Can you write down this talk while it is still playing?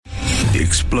the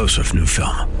explosive new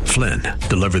film, Flynn,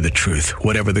 Deliver the Truth,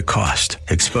 Whatever the Cost,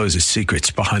 exposes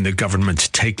secrets behind the government's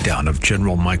takedown of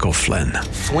General Michael Flynn.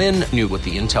 Flynn knew what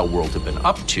the intel world had been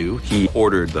up to. He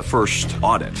ordered the first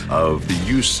audit of the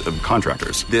use of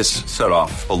contractors. This set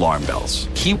off alarm bells.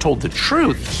 He told the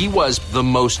truth. He was the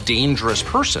most dangerous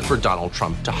person for Donald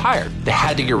Trump to hire. They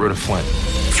had to get rid of Flynn.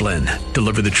 Flynn,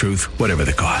 Deliver the Truth, Whatever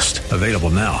the Cost. Available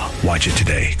now. Watch it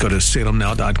today. Go to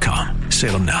salemnow.com.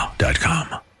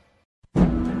 salemnow.com.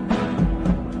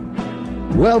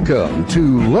 Welcome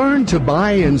to Learn to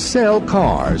Buy and Sell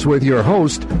Cars with your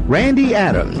host, Randy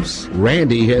Adams.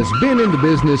 Randy has been in the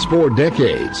business for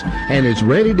decades and is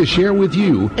ready to share with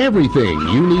you everything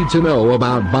you need to know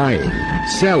about buying,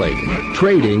 selling,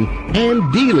 trading,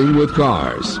 and dealing with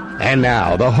cars. And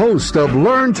now, the host of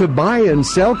Learn to Buy and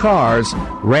Sell Cars,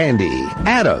 Randy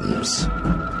Adams.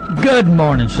 Good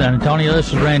morning, San Antonio. This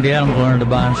is Randy Adams,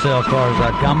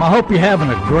 LearnToBuyAndSellCars.com. I hope you're having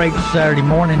a great Saturday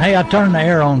morning. Hey, I turned the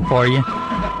air on for you.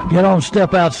 Get on,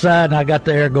 step outside, and I got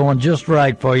the air going just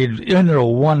right for you. Isn't it a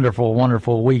wonderful,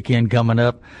 wonderful weekend coming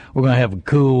up? We're going to have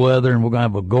cool weather, and we're going to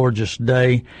have a gorgeous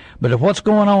day. But if what's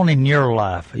going on in your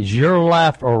life, is your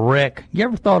life a wreck? You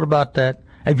ever thought about that?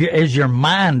 Is your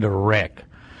mind a wreck?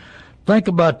 Think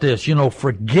about this. You know,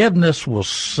 forgiveness will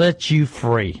set you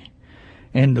free.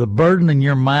 And the burden in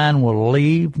your mind will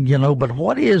leave, you know, but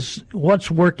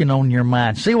what's working on your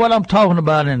mind? See, what I'm talking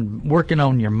about in working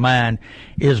on your mind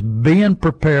is being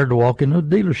prepared to walk into a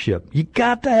dealership. You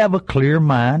got to have a clear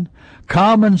mind,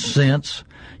 common sense.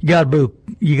 You got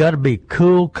to be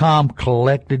cool, calm,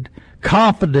 collected,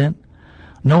 confident,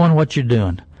 knowing what you're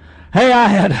doing. Hey, I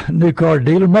had a new car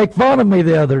dealer make fun of me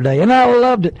the other day, and I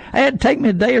loved it. It had to take me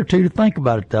a day or two to think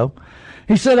about it, though.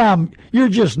 He said, you're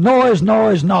just noise.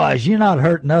 You're not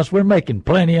hurting us. We're making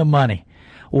plenty of money.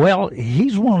 Well,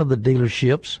 he's one of the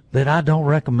dealerships that I don't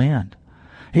recommend.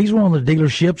 He's one of the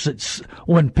dealerships that's,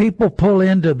 when people pull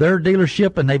into their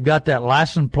dealership and they've got that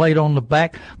license plate on the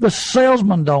back, the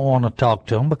salesman don't want to talk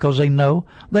to them because they know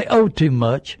they owe too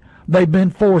much. They've been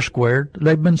foursquared.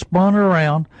 They've been spun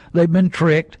around. They've been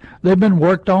tricked. They've been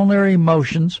worked on their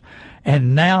emotions.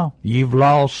 And now you've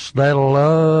lost that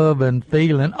love and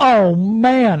feeling. Oh,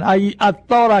 man, I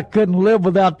thought I couldn't live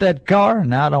without that car, and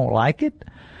now I don't like it.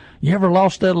 You ever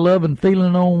lost that love and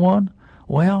feeling on one?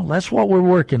 Well, that's what we're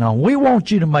working on. We want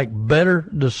you to make better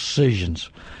decisions.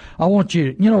 I want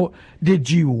you, did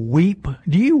you weep?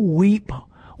 Do you weep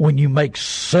when you make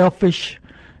selfish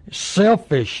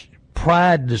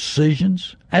pride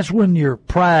decisions? That's when your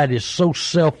pride is so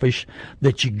selfish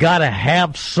that you got to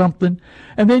have something,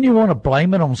 and then you want to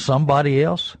blame it on somebody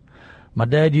else. My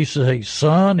dad used to say,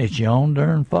 son, it's your own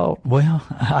darn fault. Well,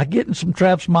 I get in some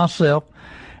traps myself,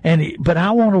 but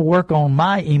I want to work on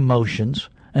my emotions,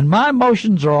 and my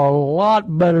emotions are a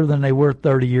lot better than they were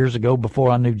 30 years ago before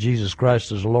I knew Jesus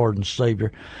Christ as Lord and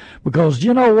Savior. Because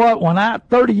you know what?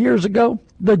 30 years ago,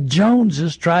 the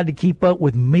Joneses tried to keep up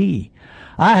with me.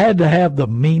 I had to have the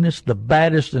meanest, the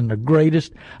baddest, and the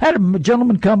greatest. I had a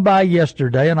gentleman come by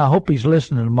yesterday, and I hope he's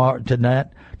listening to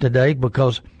that today,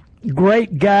 because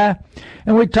great guy.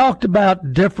 And we talked about the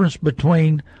difference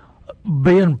between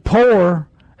being poor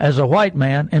as a white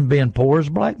man and being poor as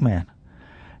a black man.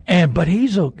 But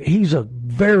he's a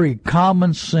very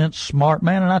common sense, smart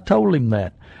man, and I told him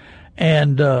that.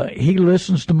 And he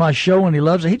listens to my show, and he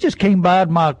loves it. He just came by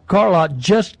my car lot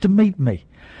just to meet me.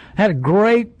 Had a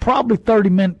great, probably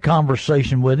 30-minute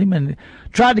conversation with him and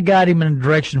tried to guide him in the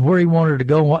direction where he wanted to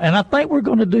go. And I think we're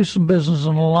going to do some business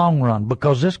in the long run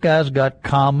because this guy's got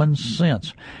common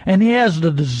sense. And he has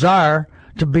the desire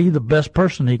to be the best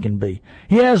person he can be.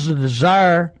 He has the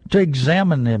desire to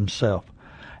examine himself.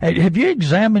 Have you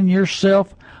examined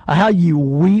yourself, how you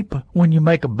weep when you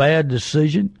make a bad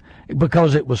decision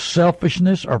because it was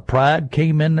selfishness or pride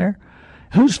came in there?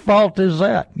 Whose fault is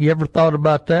that? You ever thought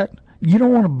about that? You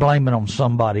don't want to blame it on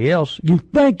somebody else. You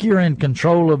think you're in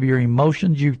control of your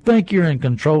emotions. You think you're in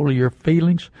control of your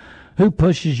feelings. Who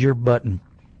pushes your button?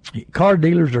 Car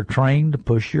dealers are trained to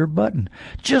push your button.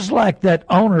 Just like that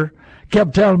owner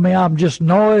kept telling me I'm just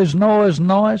noise.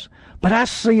 But I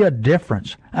see a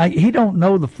difference. He don't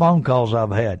know the phone calls I've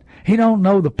had. He don't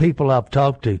know the people I've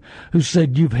talked to who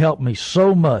said, you've helped me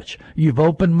so much. You've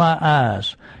opened my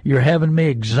eyes. You're having me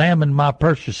examine my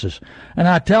purchases. And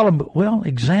I tell them, well,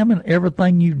 examine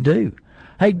everything you do.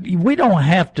 Hey, we don't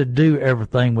have to do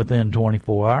everything within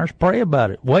 24 hours. Pray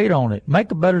about it. Wait on it. Make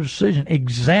a better decision.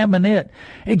 Examine it.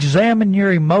 Examine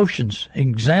your emotions.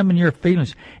 Examine your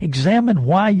feelings. Examine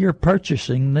why you're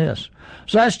purchasing this.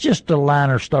 So that's just a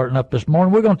liner starting up this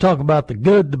morning. We're going to talk about the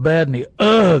good, the bad, and the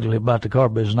ugly about the car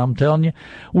business. I'm telling you,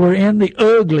 we're in the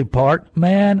ugly part.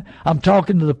 Man, I'm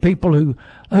talking to the people who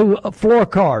floor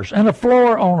cars. And a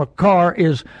floor on a car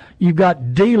is you've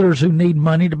got dealers who need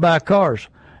money to buy cars.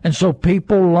 And so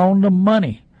people loan them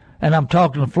money. And I'm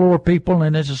talking to floor people,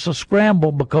 and it's a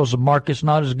scramble because the market's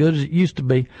not as good as it used to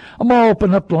be. I'm going to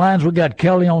open up the lines. We got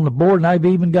Kelly on the board, and I've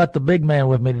even got the big man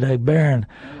with me today, Barron,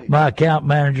 my account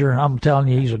manager. I'm telling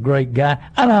you, he's a great guy.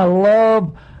 And I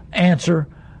love Answer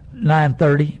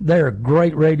 930. They're a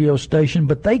great radio station,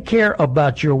 but they care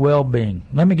about your well-being.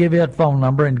 Let me give you that phone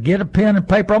number and get a pen and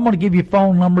paper. I'm going to give you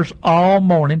phone numbers all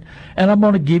morning, and I'm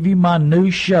going to give you my new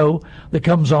show that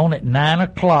comes on at 9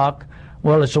 o'clock.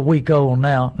 Well, it's a week old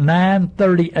now.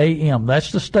 9:30 a.m.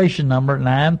 That's the station number.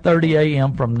 9:30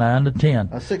 a.m. from 9 to 10.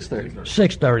 6:30.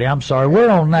 6:30. I'm sorry. We're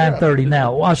on 9:30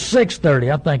 now. Well,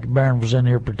 6:30. I think Barron was in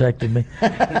here protecting me.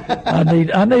 I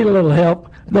need a little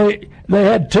help. They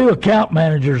had two account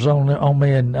managers on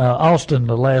me in Austin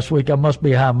the last week. I must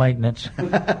be high maintenance.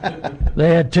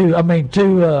 They had two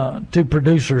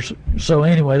producers. So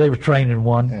anyway, they were training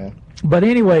one. Yeah. But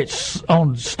anyway, it's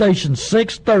on station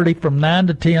 6:30 from 9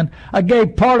 to 10. I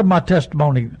gave part of my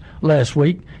testimony last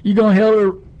week. You're going to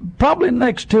hear probably in the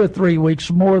next 2 or 3 weeks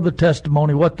more of the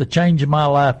testimony, what the change in my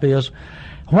life is,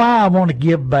 why I want to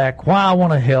give back, why I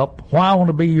want to help, why I want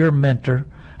to be your mentor,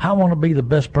 how I want to be the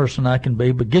best person I can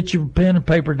be. But get your pen and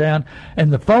paper down.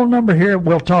 And the phone number here,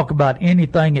 we'll talk about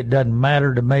anything. It doesn't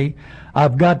matter to me.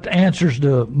 I've got answers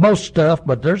to most stuff,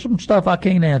 but there's some stuff I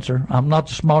can't answer. I'm not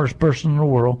the smartest person in the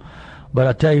world. But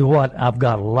I tell you what, I've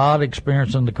got a lot of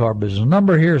experience in the car business. The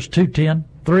number here is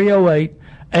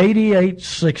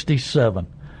 210-308-8867.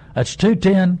 That's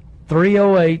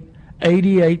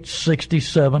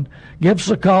 210-308-8867. Give us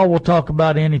a call. We'll talk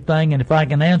about anything. And if I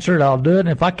can answer it, I'll do it. And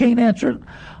if I can't answer it,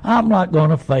 I'm not going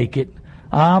to fake it.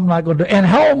 I'm not going to do it. And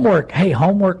homework. Hey,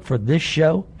 homework for this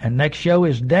show and next show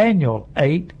is Daniel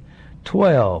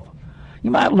 8:12.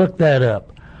 You might look that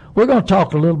up. We're going to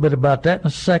talk a little bit about that in the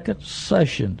second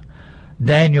session.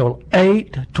 Daniel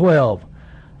 8:12,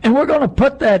 and we're going to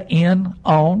put that in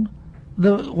on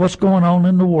what's going on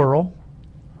in the world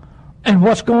and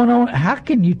what's going on. How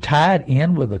can you tie it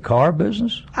in with the car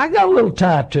business? I got a little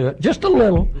tie to it, just a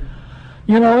little.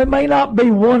 You know, it may not be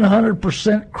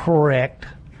 100% correct,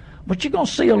 but you're going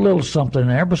to see a little something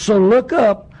there. But so look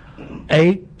up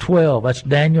 8:12. That's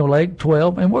Daniel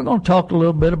 8:12, and we're going to talk a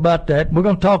little bit about that. We're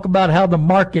going to talk about how the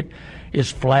market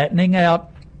is flattening out.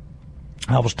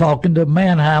 I was talking to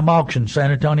Manheim Auction,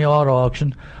 San Antonio Auto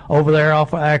Auction, over there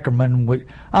off of Ackerman.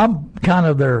 I'm kind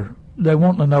of they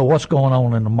want to know what's going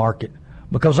on in the market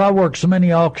because I work so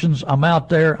many auctions. I'm out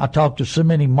there. I talk to so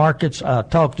many markets. I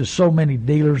talk to so many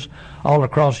dealers all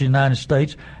across the United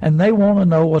States, and they want to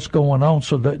know what's going on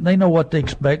so that they know what to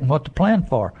expect and what to plan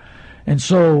for. And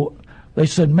so they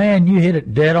said, man, you hit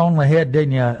it dead on the head,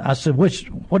 didn't you? I said,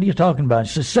 what are you talking about?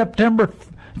 He said, September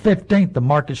 15th, the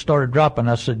market started dropping.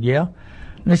 I said, yeah.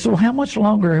 And they said, well, how much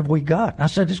longer have we got? I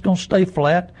said, it's going to stay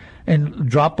flat and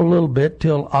drop a little bit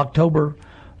till October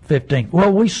 15th.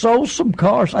 Well, we sold some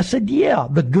cars. I said, yeah,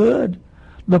 the good,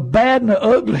 the bad, and the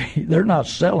ugly, they're not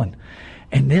selling.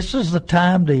 And this is the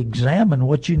time to examine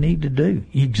what you need to do.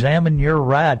 Examine your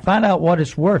ride. Find out what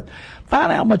it's worth.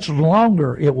 Find out how much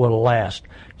longer it will last.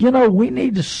 You know, we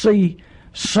need to see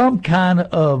some kind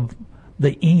of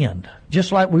the end,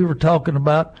 just like we were talking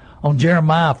about on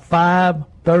Jeremiah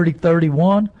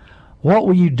 5:30-31. What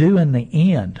will you do in the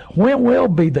end? When will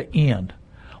be the end?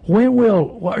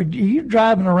 Are you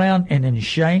driving around and in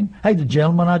shame? Hey, the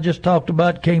gentleman I just talked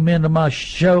about came into my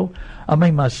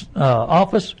my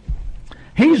office.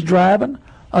 He's driving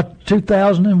a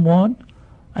 2001,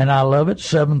 and I love it,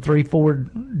 734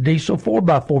 diesel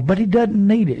 4x4, but he doesn't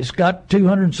need it. It's got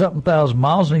 200-something thousand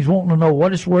miles, and he's wanting to know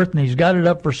what it's worth, and he's got it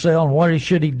up for sale, and what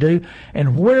should he do,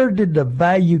 and where did the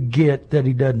value get that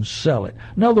he doesn't sell it?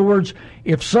 In other words,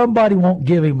 if somebody won't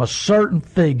give him a certain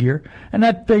figure, and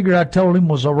that figure I told him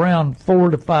was around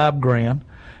 $4,000 to $5,000,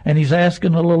 and he's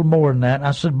asking a little more than that, and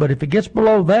I said, but if it gets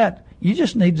below that, you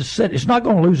just need to sit. It's not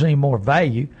going to lose any more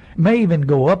value. It may even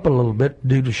go up a little bit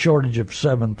due to shortage of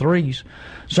 7.3s.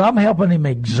 So I'm helping him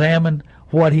examine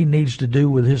what he needs to do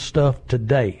with his stuff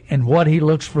today and what he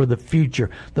looks for the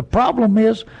future. The problem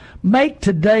is, make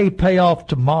today pay off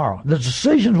tomorrow. The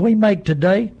decisions we make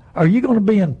today, are you going to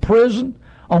be in prison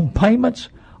on payments?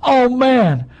 Oh,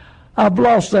 man, I've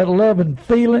lost that love and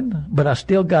feeling, but I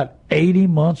still got 80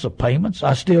 months of payments.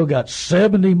 I still got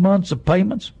 70 months of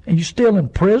payments. And you still in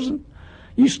prison?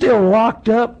 You still locked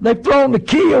up? They've thrown the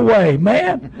key away,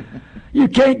 man. You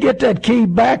can't get that key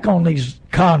back on these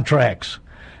contracts.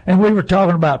 And we were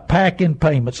talking about packing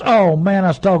payments. Oh, man, I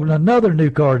was talking to another new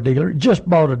car dealer, just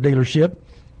bought a dealership.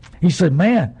 He said,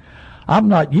 man, I'm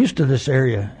not used to this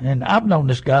area. And I've known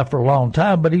this guy for a long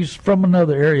time, but he's from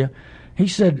another area. He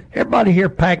said, everybody here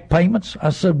pack payments?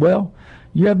 I said, well,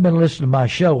 you haven't been listening to my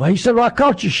show. He said, well, I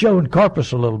caught your show in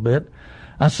Corpus a little bit.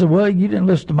 I said, well, you didn't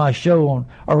listen to my show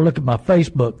or look at my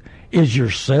Facebook. Is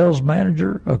your sales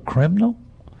manager a criminal?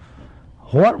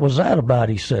 What was that about?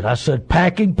 He said. I said,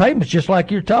 packing payments, just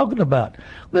like you're talking about.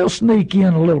 They'll sneak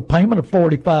in a little payment of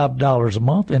 $45 a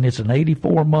month, and it's an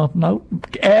 84-month note.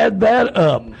 Add that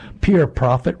up. Pure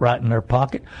profit right in their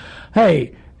pocket.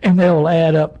 Hey, and they'll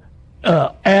add up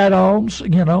add-ons,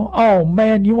 Oh,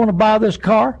 man, you want to buy this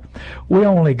car? We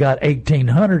only got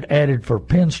 $1,800 added for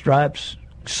pinstripes,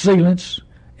 sealants,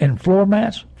 and floor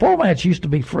mats. Floor mats used to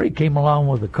be free, came along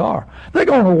with the car. They're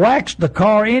going to wax the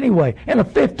car anyway. And a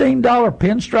 $15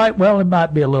 pinstripe, well, it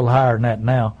might be a little higher than that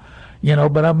now,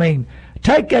 but I mean,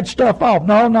 take that stuff off.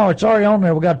 No, it's already on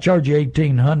there. We got to charge you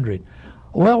 $1,800.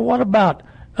 Well, what about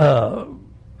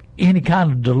any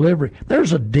kind of delivery?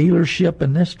 There's a dealership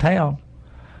in this town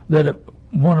that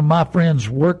one of my friends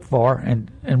worked for and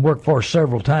worked for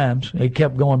several times. He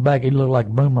kept going back. He looked like a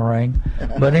boomerang.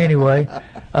 But anyway,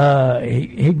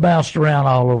 he bounced around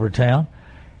all over town.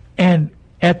 And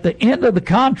at the end of the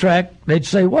contract, they'd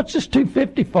say, what's this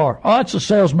 $250 for? Oh, it's a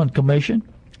salesman commission.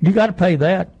 You got to pay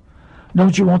that.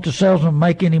 Don't you want the salesman to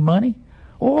make any money?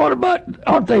 Well, what about,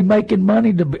 aren't they making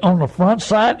money on the front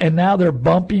side, and now they're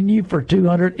bumping you for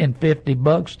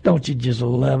 $250? Don't you just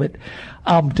love it?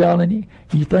 I'm telling you.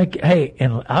 You think, hey,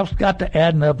 and I've got to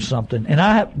add up something, and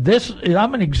I'm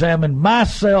going to examine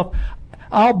myself.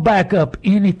 I'll back up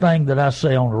anything that I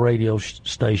say on the radio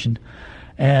station,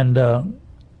 and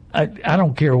I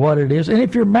don't care what it is. And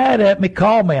if you're mad at me,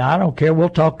 call me. I don't care. We'll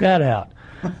talk that out.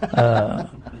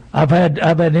 I've had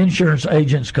insurance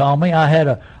agents call me. I had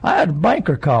a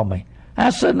banker call me. I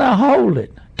said, now hold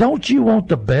it. Don't you want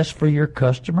the best for your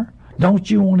customer?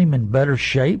 Don't you want him in better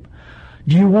shape?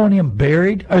 Do you want him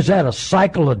buried? Or is that a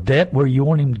cycle of debt where you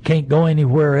want him can't go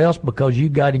anywhere else because you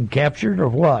got him captured, or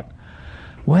what?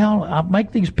 Well, I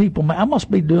make these people mad. I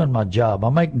must be doing my job. I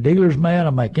make dealers mad.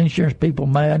 I make insurance people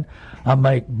mad. I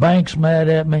make banks mad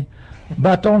at me.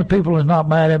 About the only people that's not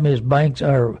mad at me is banks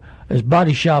or as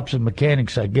body shops and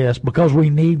mechanics, I guess, because we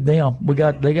need them. We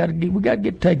got to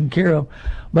get taken care of.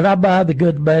 But I buy the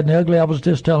good, the bad, and the ugly. I was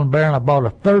just telling Barron I bought a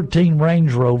 13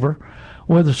 Range Rover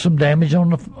with some damage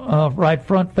on the right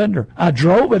front fender. I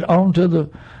drove it onto the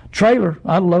trailer.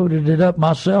 I loaded it up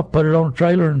myself, put it on the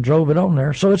trailer, and drove it on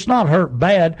there. So it's not hurt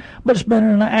bad, but it's been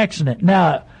in an accident.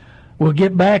 Now, we'll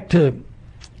get back to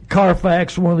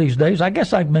Carfax one of these days. I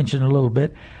guess I can mention a little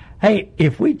bit. Hey,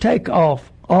 if we take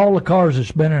off all the cars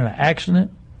that's been in an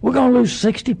accident, we're going to lose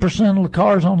 60% of the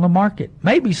cars on the market,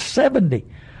 maybe 70%.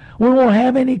 We won't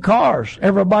have any cars.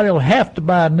 Everybody will have to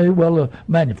buy new. Well, the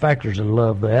manufacturers would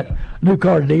love that. New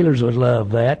car dealers would love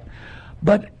that.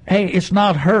 But, hey, it's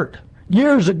not hurt.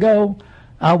 Years ago,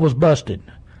 I was busted.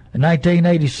 In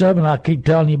 1987, I keep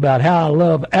telling you about how I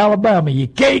love Alabama. You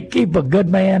can't keep a good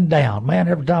man down. Man,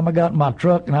 every time I got in my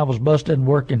truck and I was busted and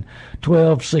working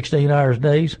 12, 16 hours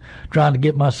days, trying to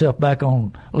get myself back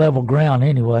on level ground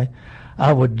anyway,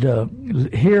 I would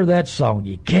hear that song,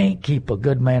 You Can't Keep a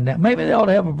Good Man Down. Maybe they ought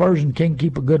to have a version, Can't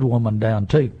Keep a Good Woman Down,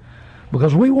 too.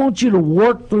 Because we want you to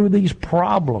work through these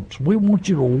problems. We want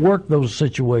you to work those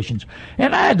situations.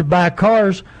 And I had to buy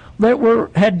cars that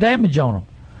had damage on them.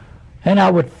 And I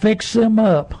would fix them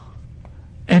up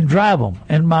and drive them.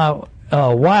 And my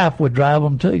wife would drive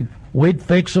them, too. We'd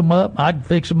fix them up. I'd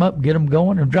fix them up, get them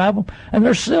going, and drive them. And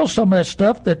there's still some of that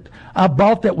stuff that I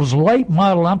bought that was late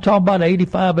model. I'm talking about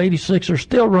 85, 86 are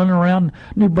still running around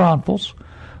New Braunfels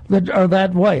that are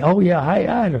that way. Oh, yeah, I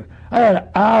had an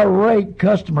irate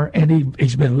customer, and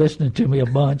he's been listening to me a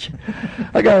bunch.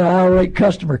 I got an irate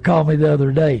customer call me the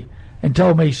other day and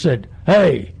told me, he said,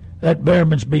 hey, that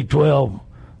Behrman's B12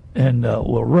 and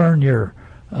will run your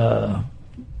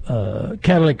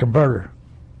catalytic converter.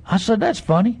 I said, that's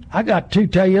funny. I got two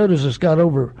Toyotas that's got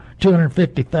over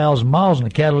 250,000 miles, and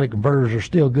the catalytic converters are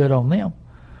still good on them.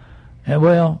 And,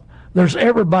 well,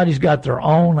 everybody's got their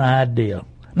own idea.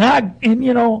 Now,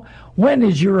 when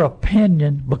does your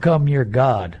opinion become your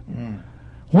God?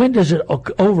 When does it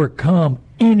overcome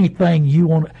anything you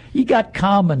want? You got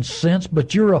common sense,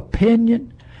 but your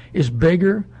opinion is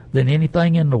bigger than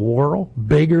anything in the world,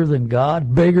 bigger than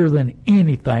God, bigger than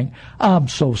anything. I'm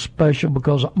so special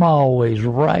because I'm always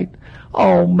right.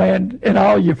 Oh, man, and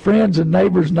all your friends and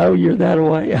neighbors know you're that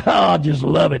way. I just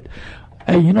love it.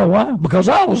 Hey, you know why? Because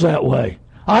I was that way.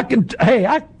 I can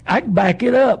back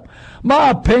it up. My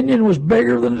opinion was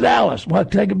bigger than Dallas. Well, I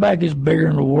take it back, it's bigger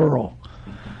than the world.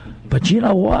 But you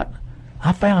know what?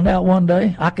 I found out one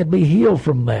day I could be healed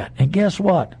from that. And guess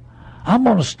what? I'm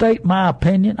going to state my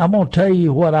opinion. I'm going to tell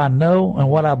you what I know and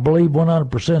what I believe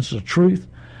 100% is the truth.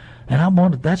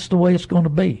 And that's the way it's going to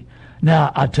be.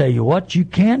 Now, I tell you what, you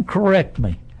can correct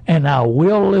me, and I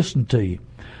will listen to you.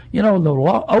 You know, the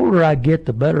older I get,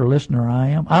 the better listener I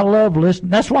am. I love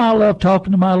listening. That's why I love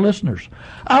talking to my listeners.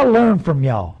 I learn from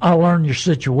y'all. I learn your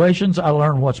situations. I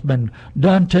learn what's been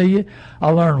done to you.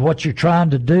 I learn what you're trying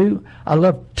to do. I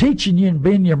love teaching you and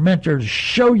being your mentor to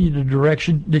show you the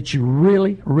direction that you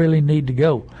really, really need to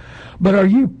go. But are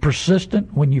you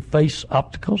persistent when you face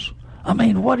obstacles? I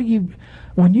mean,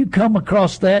 when you come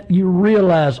across that, you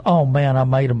realize, oh, man, I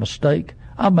made a mistake.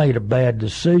 I made a bad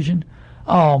decision.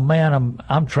 Oh, man,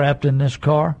 I'm trapped in this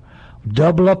car.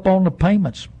 Double up on the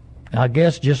payments. I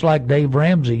guess just like Dave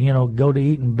Ramsey, you know, go to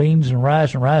eating beans and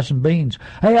rice and beans.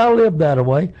 Hey, I lived that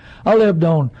way. I lived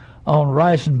on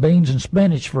rice and beans and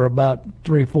spinach for about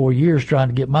 3 or 4 years trying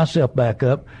to get myself back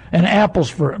up. And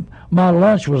apples for my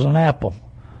lunch was an apple,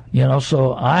 you know,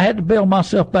 so I had to build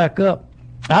myself back up.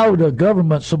 I owed the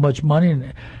government so much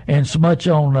money and so much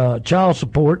on child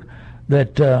support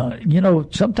that, you know,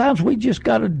 sometimes we just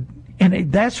got to.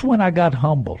 And that's when I got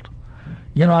humbled.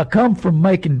 You know, I come from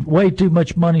making way too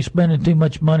much money, spending too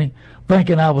much money,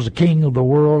 thinking I was the king of the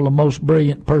world, the most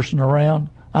brilliant person around.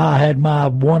 I had my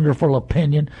wonderful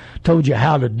opinion, told you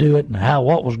how to do it and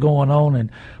what was going on,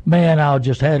 and, man, I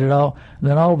just had it all.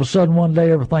 And then all of a sudden one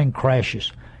day everything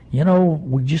crashes. You know,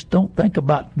 we just don't think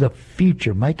about the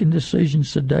future, making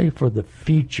decisions today for the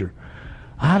future.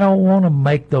 I don't want to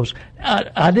make those.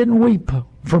 I didn't weep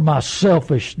for my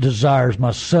selfish desires,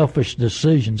 my selfish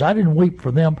decisions. I didn't weep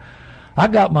for them. I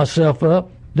got myself up,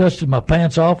 dusted my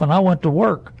pants off, and I went to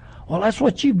work. Well, that's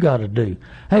what you've got to do.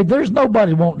 Hey, there's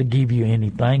nobody wanting to give you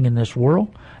anything in this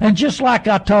world. And just like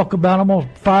I talk about, I'm going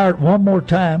to fire it one more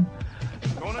time.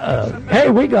 Hey,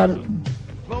 we got it.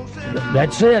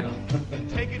 That's it.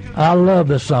 I love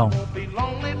this song.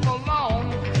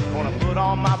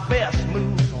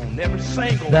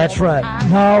 That's right.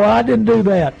 No, I didn't do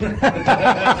that.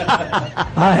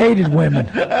 I hated women.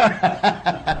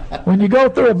 When you go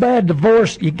through a bad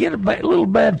divorce, you get a little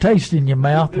bad taste in your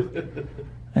mouth.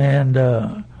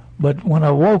 And but when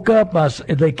I woke up,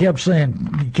 they kept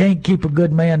saying, you can't keep a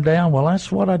good man down. Well,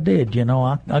 that's what I did. You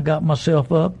know, I got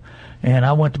myself up, and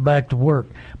I went back to work.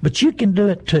 But you can do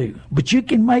it too. But you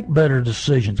can make better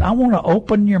decisions. I want to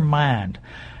open your mind.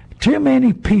 Too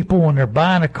many people, when they're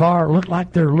buying a car, look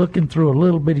like they're looking through a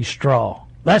little bitty straw.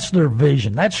 That's their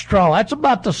vision. That straw, that's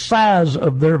about the size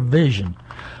of their vision,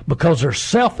 because their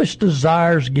selfish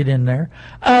desires get in there.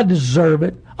 I deserve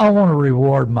it. I want to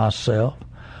reward myself.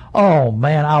 Oh,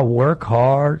 man, I work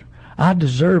hard. I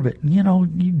deserve it. You know,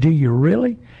 do you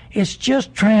really? It's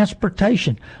just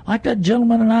transportation. Like that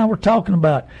gentleman and I were talking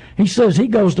about. He says he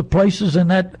goes to places in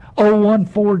that 01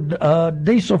 Ford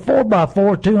diesel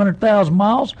 4x4, 200,000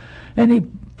 miles, and he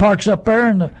parks up there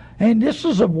and this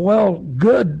is a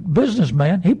good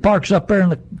businessman. He parks up there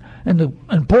in the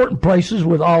important places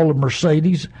with all the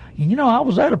Mercedes. You know, I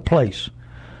was at a place,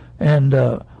 and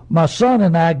my son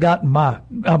and I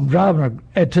I'm driving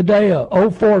today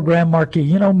a 04 Grand Marquis.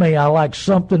 You know me, I like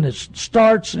something that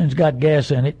starts and it's got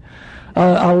gas in it.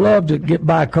 I love to get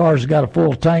by cars that got a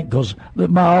full tank, because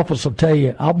my office will tell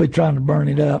you I'll be trying to burn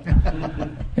it up.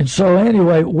 And so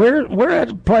anyway, we're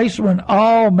at a place when,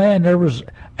 oh man, there was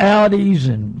Audis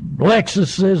and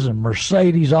Lexuses and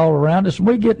Mercedes all around us.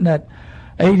 We get in that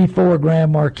 84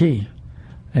 Grand Marquis,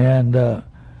 and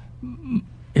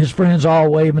his friends all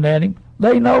waving at him.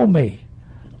 They know me.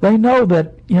 They know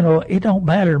that, you know, it don't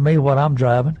matter to me what I'm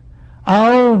driving.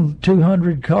 I own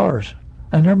 200 cars,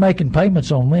 and they're making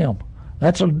payments on them.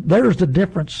 There's the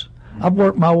difference. I've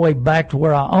worked my way back to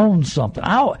where I own something.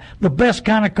 The best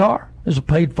kind of car is a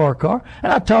paid-for car.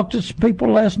 And I talked to some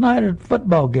people last night at a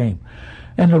football game,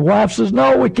 and the wife says,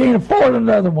 no, we can't afford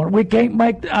another one.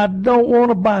 I don't want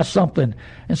to buy something.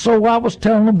 And so I was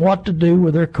telling them what to do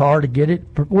with their car to get it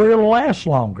where it'll last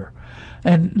longer.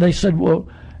 And they said, well,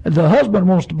 the husband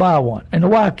wants to buy one. And the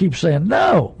wife keeps saying,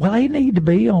 no. Well, they need to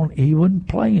be on even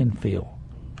playing field.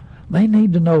 They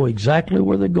need to know exactly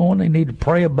where they're going. They need to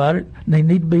pray about it. They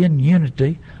need to be in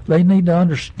unity. They need to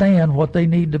understand what they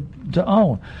need to to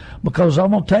own. Because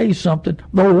I'm going to tell you something,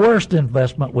 the worst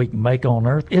investment we can make on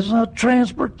earth is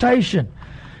transportation.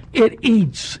 It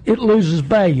eats, it loses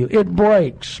value, it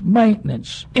breaks,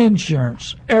 maintenance,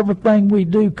 insurance, everything we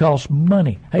do costs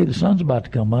money. Hey, the sun's about to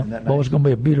come up. Boy, it's going to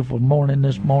be a beautiful morning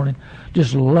this morning.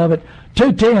 Just love it.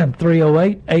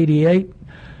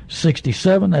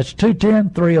 210-308-8867. That's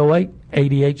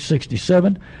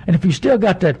 210-308-8867. And if you still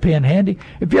got that pen handy,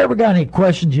 if you ever got any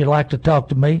questions you'd like to talk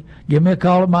to me, give me a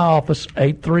call at my office,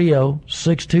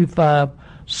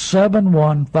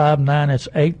 830-625-7159. That's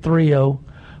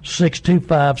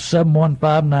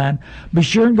 830-625-7159. Be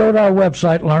sure and go to our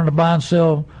website,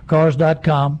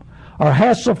 learntobuyandSellCars.com, or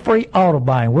hassle-free auto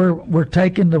buying. We're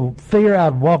taking the fear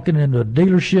out of walking into a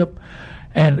dealership,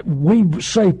 and we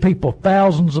save people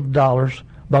thousands of dollars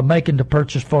by making the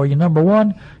purchase for you. Number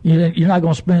one, you're not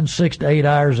going to spend 6 to 8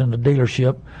 hours in the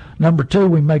dealership. Number two,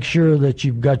 we make sure that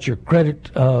you've got your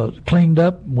credit cleaned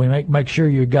up. We make sure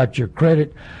you got your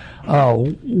credit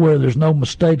where there's no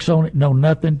mistakes on it, no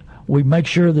nothing. We make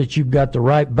sure that you've got the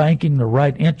right banking, the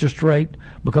right interest rate,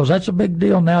 because that's a big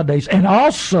deal nowadays. And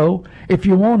also, if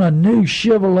you want a new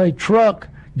Chevrolet truck,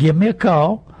 give me a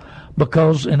call,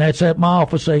 and that's at my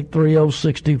office,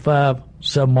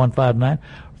 830-625-7159.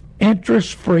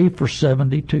 Interest-free for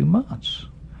 72 months.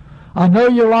 I know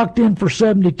you're locked in for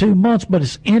 72 months, but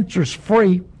it's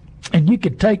interest-free, and you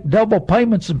could take double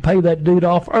payments and pay that dude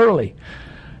off early.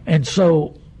 And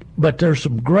so, but there's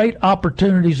some great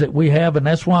opportunities that we have, and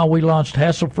that's why we launched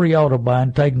Hassle-Free Auto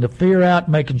Buying, taking the fear out,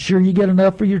 making sure you get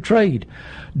enough for your trade.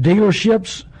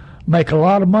 Dealerships make a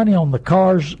lot of money on the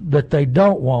cars that they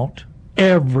don't want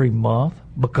every month,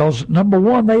 because, number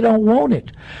one, they don't want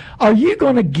it. Are you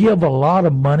going to give a lot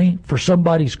of money for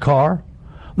somebody's car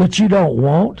that you don't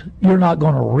want? You're not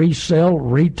going to resell,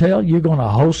 retail. You're going to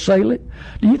wholesale it.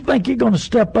 Do you think you're going to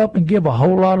step up and give a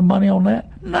whole lot of money on that?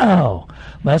 No.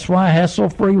 That's why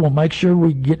Hassle-Free will make sure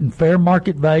we're getting fair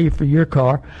market value for your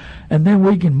car, and then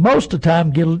we can most of the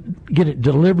time get it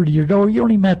delivered to your door. You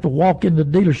don't even have to walk in the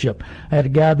dealership. I had a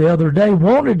guy the other day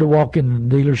wanted to walk in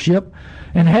the dealership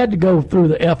and had to go through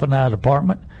the F&I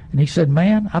department. And he said,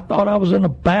 man, I thought I was in a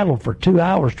battle for 2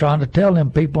 hours trying to tell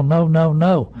them people no, no,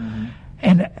 no. Mm-hmm.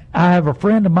 And I have a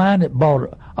friend of mine that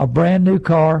bought a brand new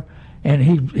car, and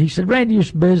he said, Randy, you're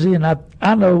busy, and I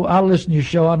know, I listen to your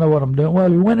show, I know what I'm doing.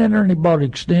 Well, he went in there and he bought an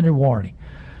extended warranty.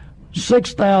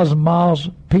 6,000 miles,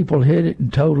 people hit it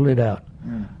and totaled it out.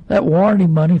 Mm. That warranty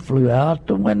money flew out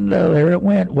the window. There it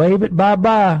went. Wave it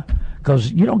bye-bye,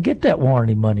 because you don't get that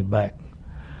warranty money back.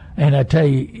 And I tell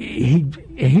you,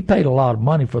 he paid a lot of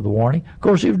money for the warranty. Of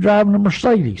course, he was driving a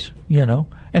Mercedes, and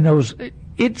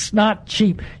it's not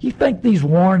cheap. You think these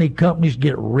warranty companies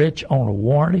get rich on a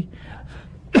warranty?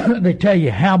 They tell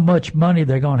you how much money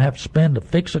they're going to have to spend to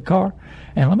fix a car.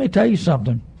 And let me tell you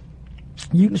something.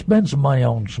 You can spend some money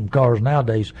on some cars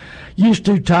nowadays. Used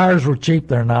to, tires were cheap,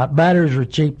 they're not. Batteries are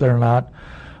cheap, they're not.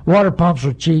 Water pumps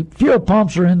are cheap. Fuel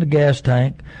pumps are in the gas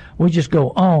tank. We just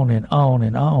go on and on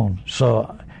and on.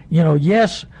 So,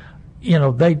 yes,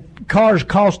 cars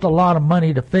cost a lot of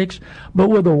money to fix, but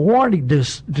with a warranty,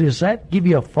 does that give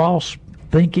you a false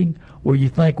thinking where you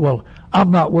think, well, I'm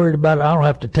not worried about it, I don't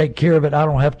have to take care of it, I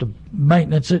don't have to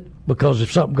maintenance it, because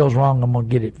if something goes wrong, I'm going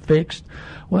to get it fixed?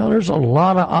 Well, there's a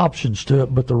lot of options to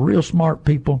it, but the real smart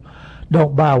people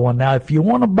don't buy one. Now, if you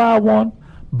want to buy one,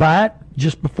 buy it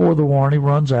just before the warranty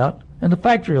runs out, and the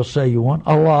factory will sell you one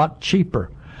a lot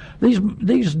cheaper. These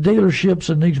dealerships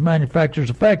and these manufacturers,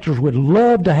 the factories would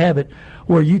love to have it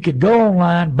where you could go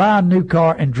online, buy a new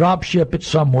car, and drop ship it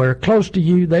somewhere close to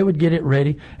you. They would get it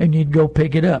ready, and you'd go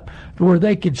pick it up, where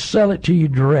they could sell it to you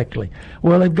directly.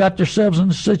 Well, they've got themselves in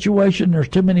a situation. There's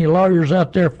too many lawyers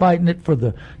out there fighting it for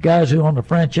the guys who own the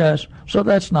franchise, so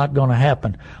that's not going to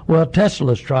happen. Well,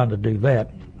 Tesla's trying to do that.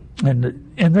 And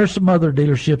there's some other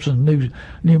dealerships and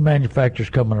new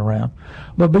manufacturers coming around.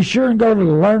 But be sure and go to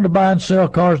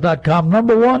learntobuyandSellCars.com.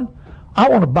 Number one, I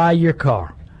want to buy your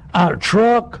car. A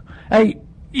truck. Hey,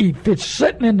 if it's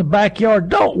sitting in the backyard,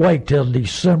 don't wait till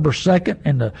December 2nd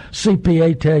and the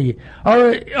CPA tell you,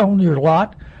 or on your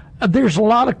lot. There's a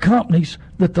lot of companies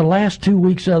that the last 2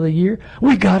 weeks of the year,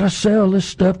 we got to sell this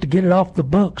stuff to get it off the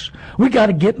books. We got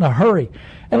to get in a hurry.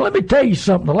 And let me tell you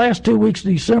something, the last 2 weeks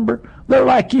of December, they're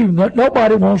like you.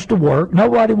 Nobody wants to work.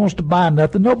 Nobody wants to buy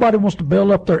nothing. Nobody wants to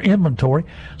build up their inventory.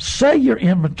 Sell your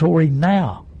inventory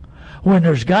now. When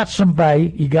there's got some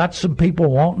value, you got some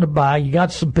people wanting to buy, you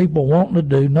got some people wanting to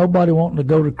do, nobody wanting to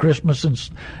go to Christmas and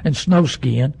snow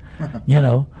skiing,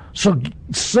 So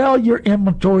sell your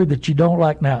inventory that you don't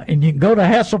like now. And you can go to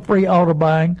Hassle-Free Auto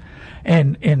Buying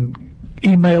and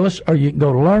email us, or you can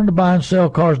go to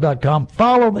learntobuyandsellcars.com.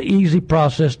 Follow the easy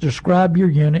process. Describe your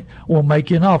unit. We'll make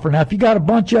you an offer. Now, if you got a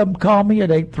bunch of them, call me at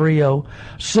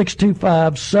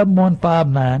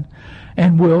 830-625-7159,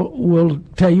 and we'll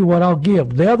tell you what I'll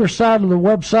give. The other side of the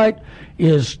website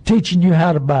is teaching you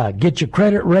how to buy. Get your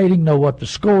credit rating, know what the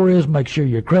score is, make sure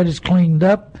your credit's cleaned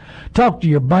up. Talk to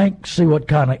your bank, see what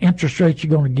kind of interest rates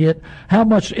you're going to get, how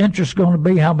much interest is going to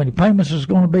be, how many payments is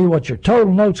going to be, what your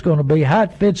total note's going to be, how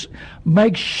it fits.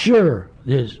 Make sure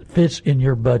it fits in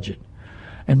your budget.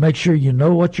 And make sure you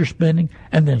know what you're spending.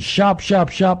 And then shop.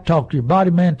 Talk to your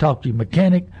body man, talk to your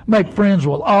mechanic, make friends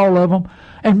with all of them,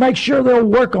 and make sure they'll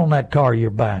work on that car you're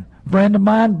buying. A friend of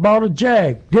mine bought a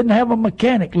Jag, didn't have a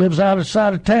mechanic, lives out of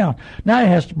side of town. Now he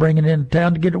has to bring it into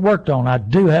town to get it worked on. I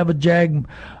do have a Jag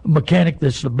mechanic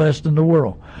that's the best in the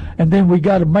world. And then we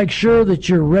got to make sure that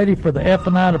you're ready for the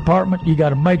F&I department. You got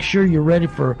to make sure you're ready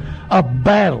for a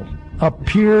battle, a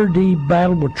pure D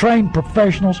battle. We're trained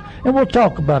professionals, and we'll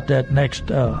talk about that next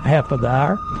half of the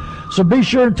hour. So be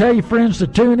sure and tell your friends to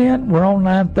tune in. We're on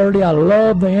 9:30. I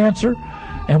love the answer,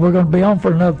 and we're going to be on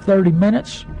for another 30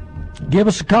 minutes. Give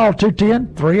us a call,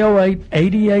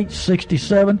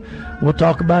 210-308-8867. We'll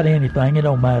talk about anything. It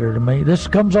don't matter to me. This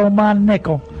comes on my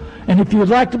nickel. And if you'd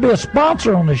like to be a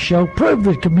sponsor on this show, prove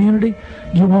to the community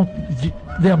you want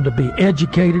them to be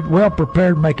educated,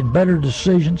 well-prepared, making better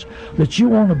decisions, that you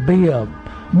want to be a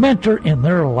mentor in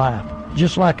their life,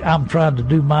 just like I'm trying to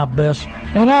do my best.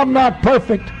 And I'm not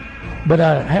perfect, but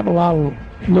I have a lot of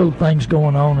little things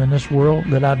going on in this world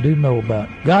that I do know about.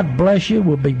 God bless you.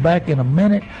 We'll be back in a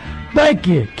minute. Thank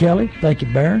you, Kelly. Thank you,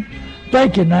 Baron.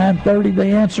 Thank you, 9:30, The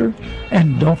Answer.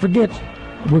 And don't forget,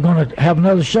 we're going to have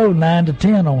another show 9 to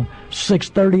 10 on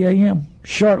 6:30 a.m.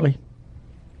 shortly.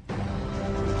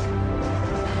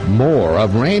 More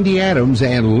of Randy Adams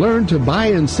and Learn to Buy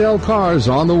and Sell Cars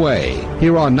on the way,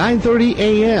 here on 9:30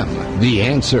 a.m. The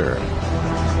Answer.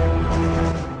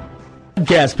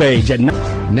 Gas page at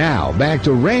Now, back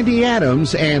to Randy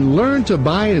Adams and Learn to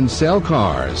Buy and Sell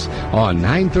Cars on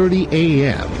 9:30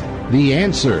 a.m. The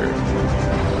Answer.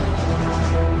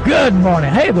 Good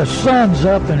morning. Hey, the sun's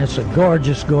up, and it's a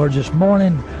gorgeous, gorgeous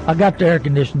morning. I got the air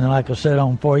conditioning, like I said,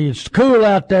 on for you. It's cool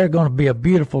out there, going to be a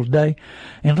beautiful day.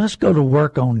 And let's go to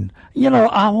work on,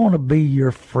 I want to be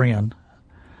your friend.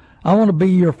 I want to be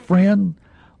your friend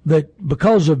that,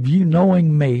 because of you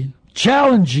knowing me,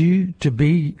 challenge you to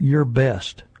be your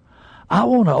best. I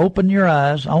want to open your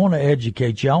eyes. I want to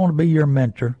educate you. I want to be your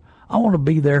mentor. I want to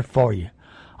be there for you.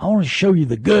 I want to show you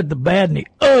the good, the bad, and the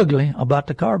ugly about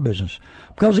the car business,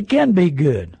 because it can be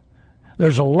good.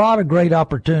 There's a lot of great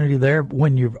opportunity there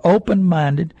when you're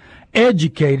open-minded,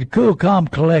 educated, cool, calm,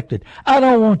 collected. I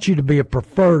don't want you to be a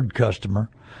preferred customer.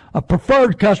 A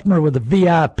preferred customer with a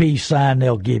VIP sign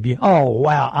they'll give you. Oh,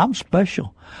 wow, I'm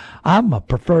special. I'm a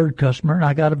preferred customer, and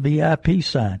I got a VIP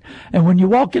sign. And when you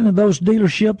walk into those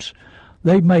dealerships,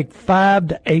 they make $5,000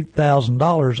 to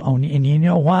 $8,000 on you. And you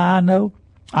know why I know?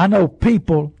 I know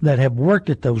people that have worked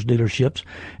at those dealerships,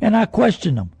 and I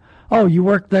question them. Oh, you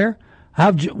worked there?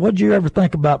 What'd you ever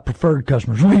think about preferred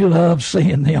customers? We love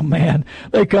seeing them, man.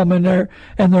 They come in there,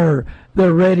 and they're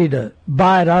ready to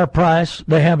buy at our price.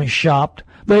 They haven't shopped.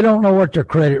 They don't know what their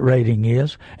credit rating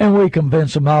is, and we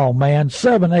convince them, oh, man,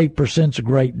 7-8% is a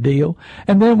great deal.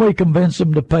 And then we convince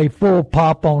them to pay full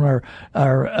pop on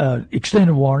our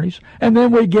extended warranties, and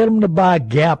then we get them to buy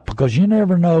Gap, because you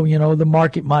never know, the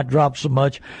market might drop so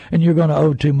much, and you're going to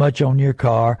owe too much on your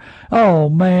car. Oh,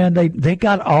 man, they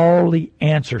got all the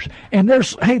answers. And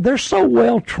they're so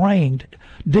well-trained.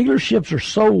 Dealerships are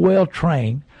so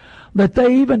well-trained that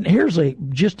they even, here's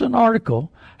just an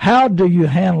article, how do you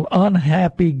handle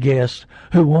unhappy guests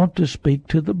who want to speak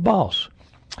to the boss?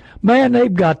 Man,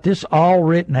 they've got this all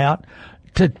written out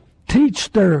to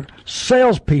teach their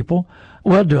salespeople.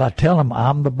 Well, do I tell them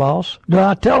I'm the boss? Do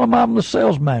I tell them I'm the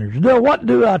sales manager? What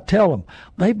do I tell them?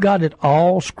 They've got it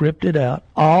all scripted out,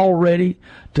 all ready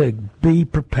to be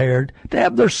prepared to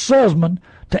have their salesman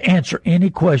to answer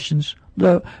any questions,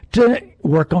 to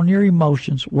work on your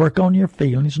emotions, work on your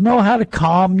feelings, know how to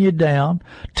calm you down,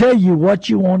 tell you what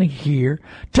you want to hear,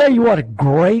 tell you what a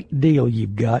great deal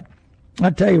you've got. I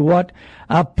tell you what,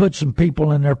 I've put some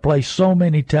people in their place so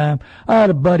many times. I had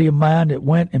a buddy of mine that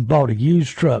went and bought a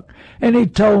used truck, and he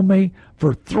told me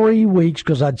for 3 weeks,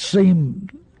 because I'd see him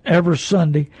every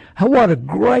Sunday, what a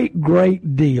great,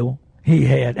 great deal he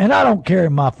had. And I don't carry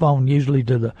my phone usually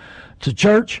to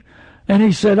church. And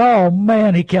he said, oh,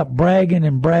 man, he kept bragging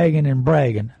and bragging and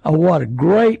bragging. Oh, what a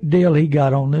great deal he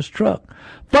got on this truck.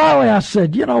 Finally, I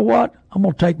said, you know what? I'm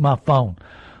going to take my phone.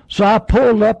 So I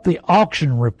pulled up the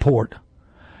auction report,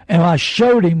 and I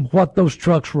showed him what those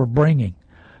trucks were bringing.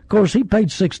 course, he paid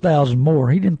 $6,000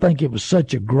 more. He didn't think it was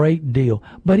such a great deal,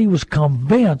 but he was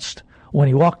convinced when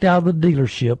he walked out of the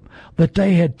dealership that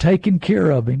they had taken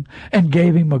care of him and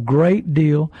gave him a great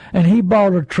deal, and he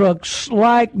bought a truck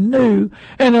like new,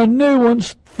 and a new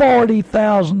one's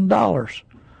 $40,000.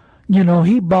 You know,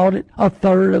 he bought it a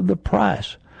third of the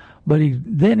price. But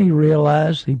then he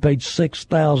realized he paid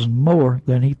 $6,000 more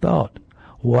than he thought.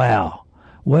 Wow.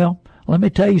 Well, let me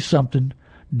tell you something.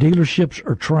 Dealerships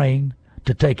are trained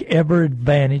to take every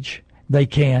advantage they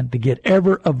can to get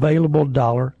every available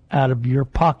dollar out of your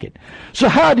pocket. So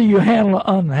how do you handle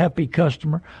an unhappy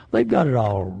customer? They've got it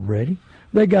all ready.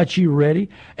 They got you ready.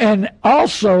 And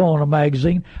also on a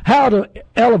magazine, how to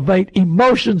elevate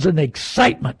emotions and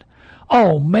excitement.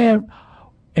 Oh, man.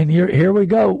 And here we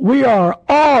go. We are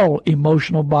all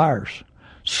emotional buyers.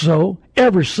 So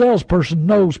every salesperson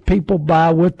knows people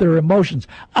buy with their emotions.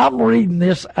 I'm reading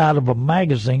this out of a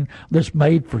magazine that's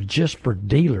made just for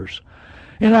dealers.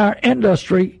 In our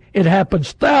industry, it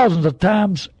happens thousands of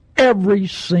times every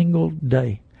single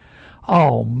day.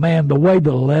 Oh, man, the way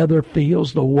the leather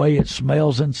feels, the way it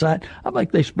smells inside. I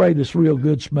think they spray this real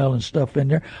good smelling stuff in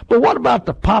there. But what about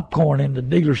the popcorn in the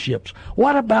dealerships?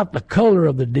 What about the color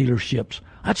of the dealerships?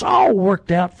 That's all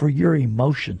worked out for your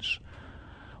emotions.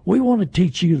 We want to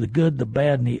teach you the good, the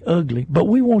bad, and the ugly, but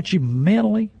we want you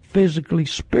mentally, physically,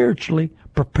 spiritually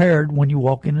prepared when you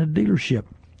walk in a dealership.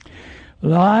 The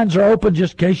lines are open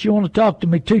just in case you want to talk to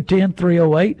me,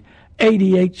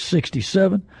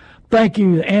 210-308-8867. Thank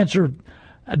you. The Answer,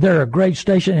 they're a great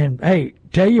station. And, hey,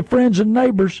 tell your friends and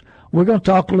neighbors, we're going to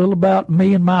talk a little about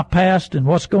me and my past and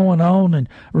what's going on. And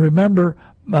remember,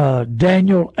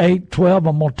 Daniel 8:12,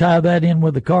 I'm going to tie that in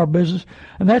with the car business.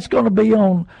 And that's going to be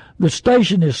on, the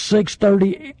station is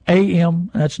 6:30 a.m.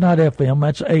 That's not FM,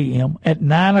 that's a.m. at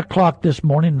 9 o'clock this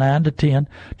morning, 9 to 10.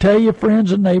 Tell your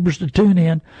friends and neighbors to tune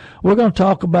in. We're going to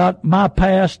talk about my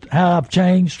past, how I've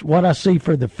changed, what I see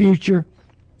for the future,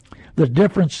 the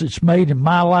difference it's made in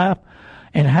my life,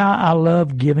 and how I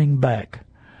love giving back.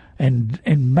 And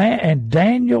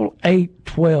Daniel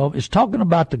 8:12 is talking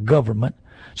about the government.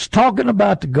 It's talking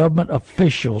about the government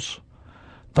officials.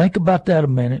 Think about that a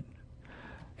minute.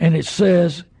 And it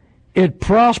says, it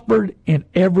prospered in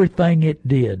everything it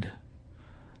did.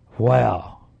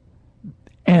 Wow.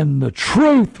 And the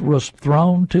truth was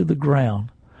thrown to the ground.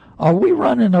 Are we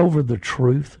running over the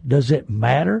truth? Does it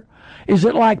matter? Is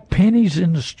it like pennies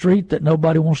in the street that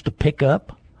nobody wants to pick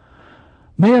up?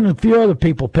 Me and a few other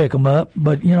people pick them up,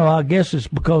 but, you know, I guess it's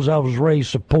because I was raised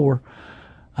so poor.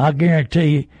 I guarantee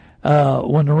you,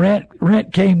 when the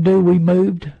rent came due, we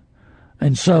moved.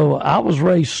 And so I was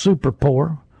raised super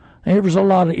poor. There was a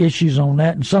lot of issues on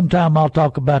that, and sometime I'll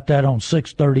talk about that on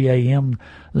 6:30 a.m.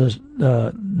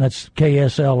 That's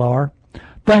KSLR.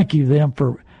 Thank you, them,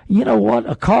 for, you know what,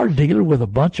 a car dealer with a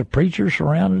bunch of preachers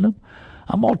surrounding them.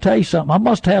 I'm going to tell you something. I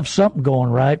must have something going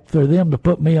right for them to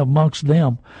put me amongst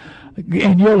them.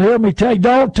 And you'll hear me tell you,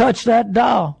 don't touch that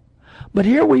dial. But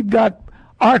here we've got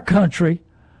our country,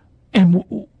 and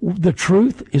the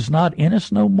truth is not in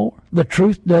us no more. The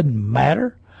truth doesn't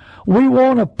matter. We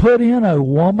want to put in a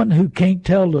woman who can't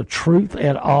tell the truth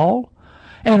at all,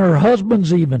 and her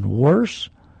husband's even worse,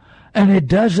 and it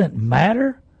doesn't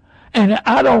matter. And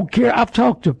I don't care. I've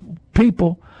talked to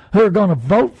people who are going to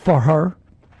vote for her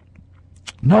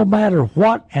no matter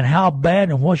what and how bad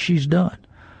and what she's done.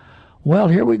 Well,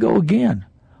 here we go again.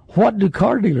 What do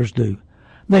car dealers do?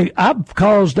 I've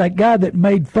caused that guy that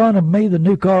made fun of me, the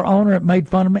new car owner that made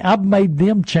fun of me, I've made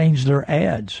them change their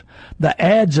ads. The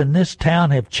ads in this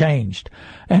town have changed.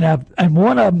 And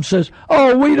one of them says,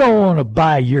 oh, we don't want to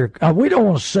buy we don't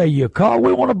want to sell you a car.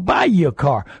 We want to buy you a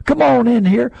car. Come on in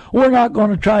here. We're not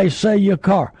going to try to sell you a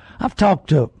car. I've talked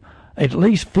to at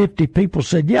least 50 people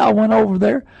said, yeah, I went over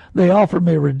there. They offered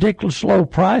me a ridiculous low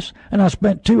price, and I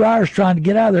spent 2 hours trying to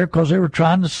get out of there because they were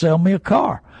trying to sell me a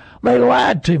car. They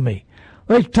lied to me.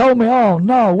 They told me, oh,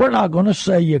 no, we're not going to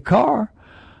sell you a car.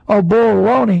 Oh,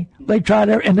 baloney. They tried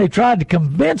to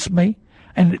convince me.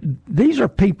 And these are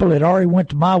people that already went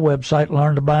to my website,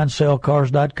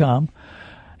 learntobuyandSellCars.com,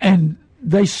 and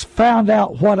they found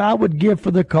out what I would give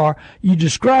for the car. You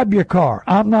describe your car.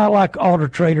 I'm not like Auto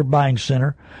Trader Buying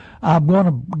Center. I'm going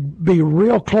to be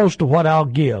real close to what I'll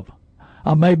give.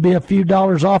 I may be a few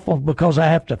dollars off because I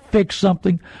have to fix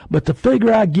something, but the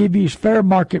figure I give you is fair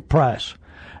market price.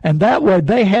 And that way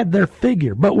they had their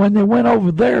figure. But when they went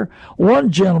over there, one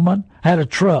gentleman had a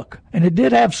truck, and it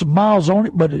did have some miles on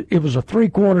it, but it was a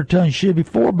 3/4 ton Chevy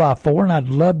 4x4, and I'd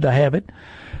love to have it.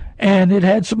 And it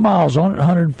had some miles on it,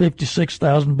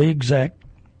 156,000 to be exact.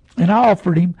 And I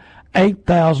offered him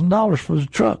 $8,000 for the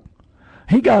truck.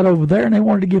 He got over there, and they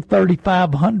wanted to give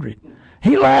 $3,500.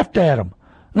 He laughed at them.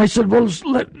 And they said, well,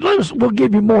 we'll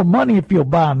give you more money if you'll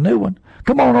buy a new one.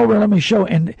 Come on over and let me show.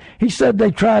 And he said they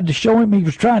tried to show him. He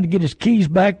was trying to get his keys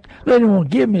back. They didn't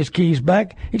want to give him his keys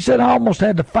back. He said, I almost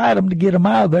had to fight them to get them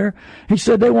out of there. He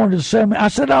said they wanted to sell me. I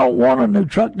said, I don't want a new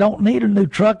truck. Don't need a new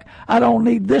truck. I don't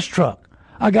need this truck.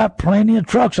 I got plenty of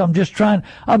trucks. I'm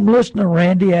listening to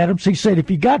Randy Adams. He said, if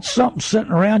you got something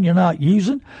sitting around you're not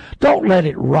using, don't let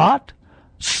it rot.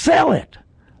 Sell it.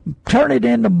 Turn it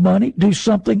into money. Do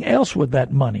something else with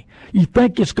that money. You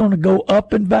think it's going to go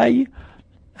up in value?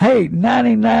 Hey,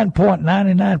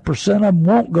 99.99% of them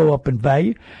won't go up in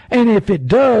value. And if it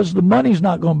does, the money's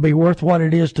not going to be worth what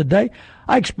it is today.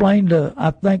 I explained to,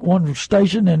 I think, one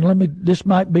station, and this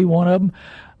might be one of them.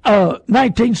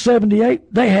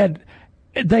 1978, they had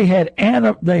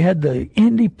the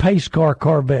Indy Pace Car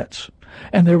Corvettes.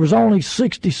 And there was only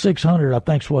 6,600, I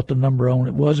think is what the number on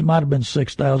it was. It might have been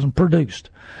 6,000 produced.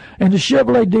 And the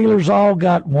Chevrolet dealers all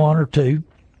got one or two.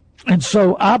 And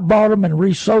so I bought them and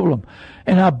resold them.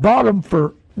 And I bought them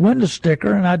for window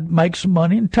sticker, and I'd make some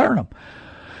money and turn them.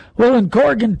 Well, in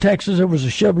Corrigan, Texas, there was a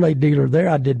Chevrolet dealer there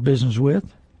I did business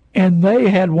with, and they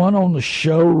had one on the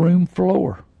showroom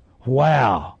floor.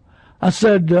 Wow. I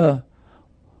said,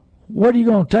 what are you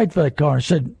going to take for that car? He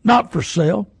said, not for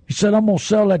sale. He said, I'm going to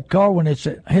sell that car when it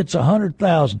hits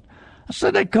 100,000. I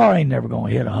said, that car ain't never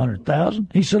going to hit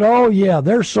 100,000. He said, oh, yeah,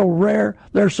 they're so rare,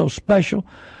 they're so special,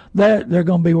 they're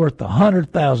going to be worth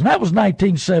 100,000. That was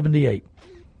 1978.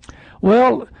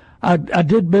 Well, I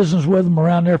did business with them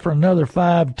around there for another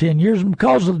 5 to 10 years. And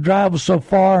because the drive was so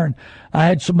far and I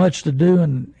had so much to do,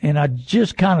 and I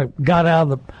just kind of got out of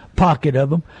the pocket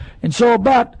of them. And so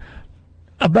about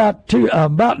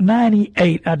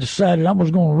 98, I decided I was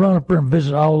going to run up there and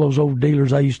visit all those old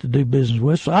dealers I used to do business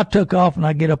with. So I took off, and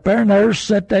I get up there, and there's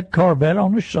set that Corvette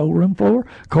on the showroom floor,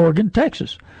 Corrigan,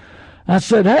 Texas. I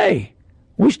said, hey,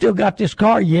 we still got this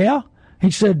car? Yeah.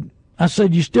 I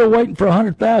said, you still waiting for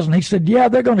 100,000? He said, yeah,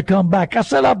 they're going to come back. I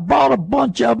said, I bought a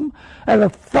bunch of them at a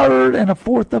third and a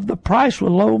fourth of the price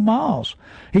with low miles.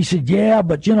 He said, yeah,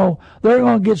 but, they're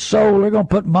going to get sold. They're going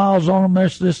to put miles on them,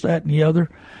 this, that, and the other.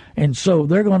 And so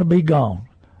they're going to be gone.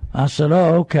 I said,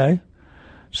 oh, okay.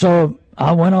 So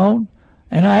I went on,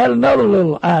 and I had another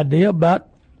little idea about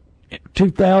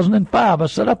 2005. I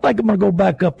said, I think I'm going to go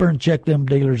back up there and check them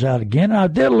dealers out again. And I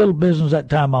did a little business that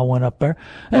time I went up there,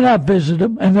 and I visited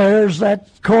them, and there's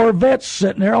that Corvette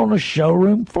sitting there on the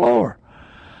showroom floor.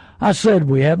 I said,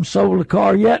 we haven't sold a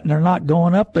car yet, and they're not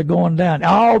going up, they're going down.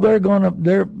 Oh,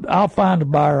 I'll find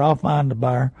a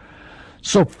buyer.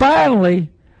 So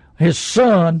finally, his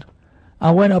son,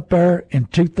 I went up there in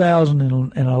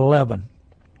 2011.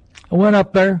 I went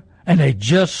up there, and they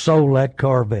just sold that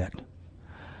Corvette.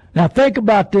 Now think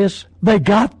about this. They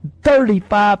got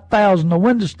 $35,000, the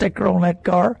window sticker on that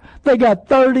car. They got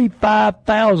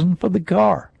 $35,000 for the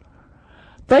car.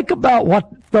 Think about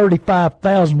what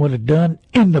 $35,000 would have done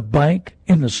in the bank,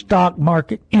 in the stock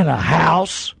market, in a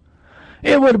house.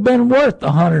 It would have been worth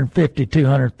 $150,000,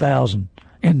 $200,000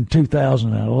 in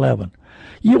 2011.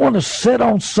 You want to sit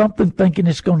on something thinking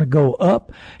it's going to go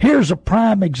up? Here's a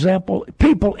prime example.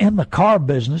 People in the car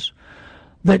business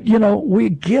that, we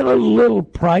get a little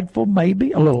prideful,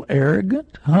 maybe, a little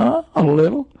arrogant, a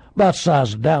little, about the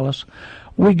size of Dallas.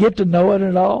 We get to know it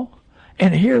at all.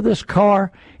 And here this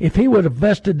car, if he would have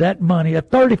invested that money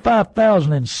at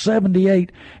 $35,000 in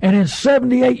 78, and in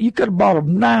 78 you could have bought a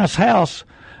nice house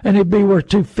and it'd be worth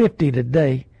 $250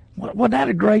 today. Wasn't that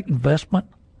a great investment?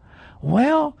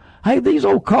 Well, hey, these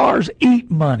old cars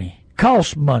eat money,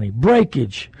 cost money,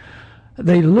 breakage.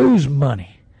 They lose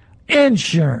money,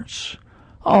 insurance.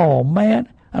 Oh,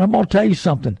 man. And I'm going to tell you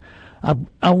something.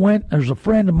 There's a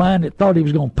friend of mine that thought he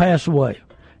was going to pass away.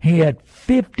 He had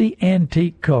 50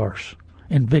 antique cars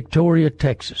in Victoria,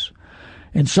 Texas.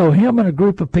 And so him and a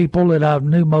group of people that I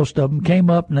knew, most of them,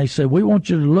 came up and they said, we want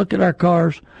you to look at our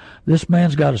cars. This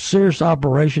man's got a serious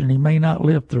operation and he may not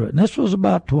live through it. And this was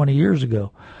about 20 years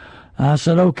ago. I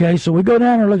said, okay. So we go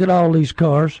down and look at all these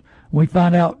cars. We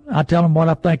find out, I tell them what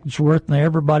I think it's worth, and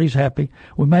everybody's happy.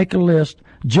 We make a list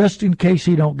just in case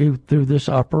he don't go through this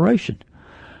operation.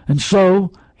 And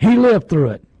so he lived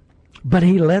through it. But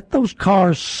he let those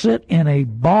cars sit in a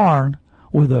barn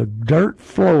with a dirt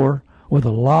floor with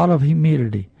a lot of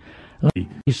humidity. Let me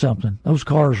tell you something. Those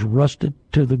cars rusted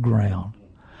to the ground.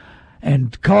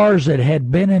 And cars that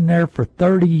had been in there for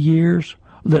 30 years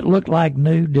that looked like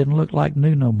new didn't look like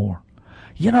new no more.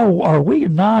 Are we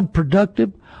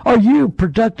non-productive? Are you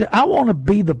productive? I want to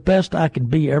be the best I can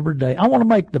be every day. I want to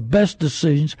make the best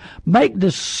decisions. Make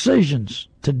decisions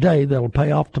today that'll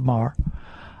pay off tomorrow.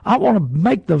 I want to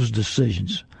make those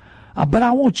decisions. But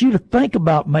I want you to think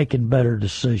about making better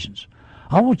decisions.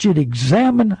 I want you to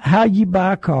examine how you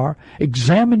buy a car,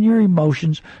 examine your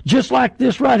emotions, just like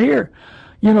this right here.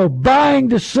 You know, buying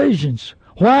decisions.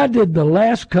 Why did the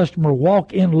last customer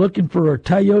walk in looking for a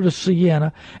Toyota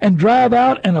Sienna and drive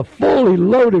out in a fully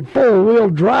loaded four-wheel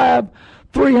drive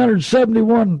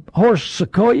 371-horse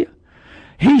Sequoia?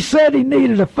 He said he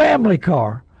needed a family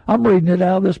car. I'm reading it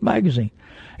out of this magazine.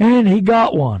 And he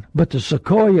got one. But the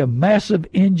Sequoia massive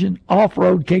engine,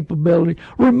 off-road capability,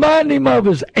 remind him of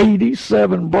his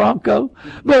 87 Bronco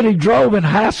that he drove in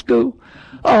high school.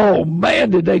 Oh,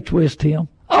 man, did they twist him.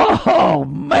 Oh,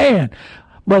 man.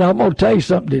 But I'm going to tell you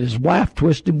something. Did his wife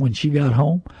twist him when she got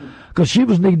home? Because she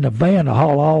was needing a van to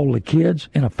haul all the kids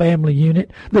in a family unit.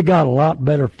 They got a lot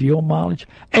better fuel mileage.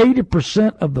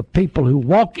 80% of the people who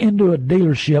walk into a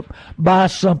dealership buy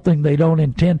something they don't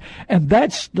intend. And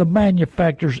that's the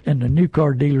manufacturers and the new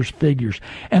car dealers' figures.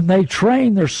 And they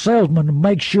train their salesmen to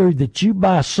make sure that you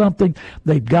buy something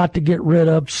they've got to get rid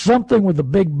of, something with a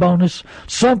big bonus,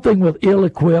 something with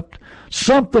ill-equipped,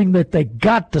 something that they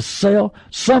got to sell,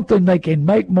 something they can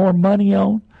make more money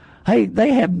on. Hey,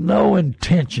 they have no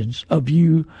intentions of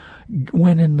you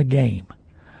winning the game.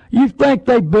 You think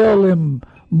they build them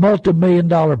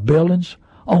multi-million-dollar buildings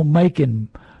on making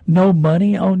no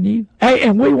money on you? Hey,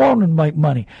 and we want them to make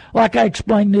money. Like I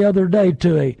explained the other day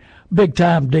to a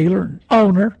big-time dealer,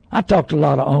 owner. I talked to a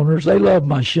lot of owners. They love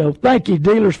my show. Thank you,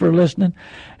 dealers, for listening.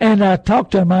 And I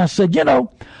talked to him. I said, you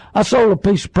know, I sold a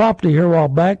piece of property here a while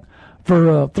back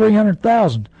for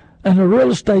 $300,000, and the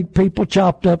real estate people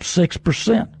chopped up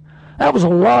 6%. That was a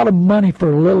lot of money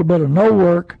for a little bit of no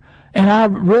work, and I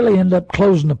really ended up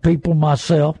closing the people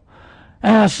myself.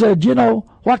 And I said, you know,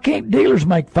 why can't dealers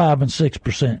make 5 and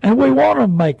 6%? And we want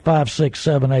them to make 5, 6,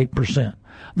 7, 8%.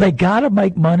 They got to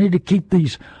make money to keep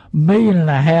these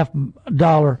 $1.5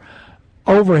 million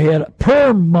overhead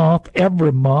per month,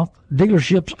 every month,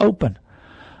 dealerships open.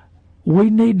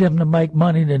 We need them to make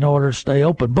money in order to stay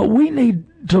open. But we need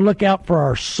to look out for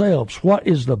ourselves. What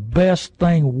is the best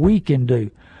thing we can do?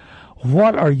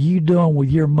 What are you doing with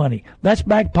your money? That's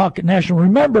Back Pocket National.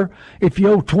 Remember, if you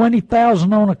owe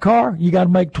 $20,000 on a car, you got to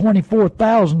make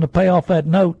 $24,000 to pay off that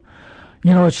note.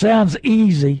 You know, it sounds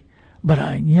easy,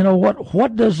 but you know what?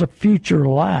 What does the future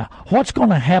lie? What's going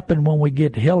to happen when we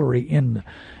get Hillary in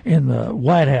the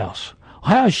White House?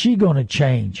 How is she going to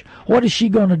change? What is she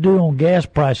going to do on gas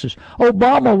prices?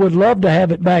 Obama would love to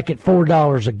have it back at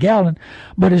 $4 a gallon,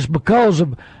 but it's because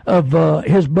of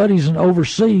his buddies in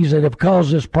overseas that have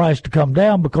caused this price to come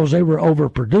down because they were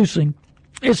overproducing.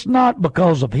 It's not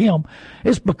because of him.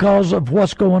 It's because of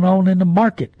what's going on in the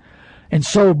market. And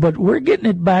so, but we're getting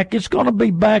it back. It's going to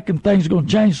be back and things are going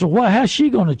to change. So how's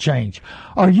she going to change?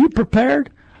 Are you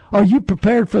prepared? Are you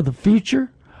prepared for the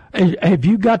future? Have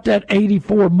you got that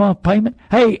 84-month payment?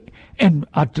 Hey, and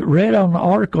I read on an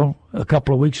article a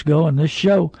couple of weeks ago in this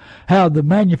show how the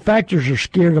manufacturers are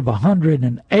scared of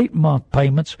 108-month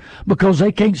payments because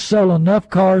they can't sell enough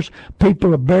cars.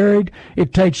 People are buried.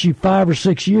 It takes you 5 or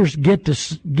 6 years to get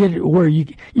it where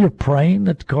you're praying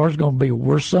that the car's going to be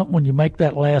worth something when you make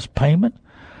that last payment.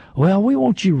 Well, we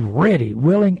want you ready,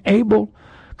 willing, able,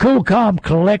 cool, calm,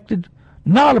 collected,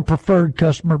 not a preferred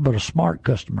customer, but a smart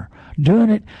customer. Doing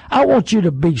it, I want you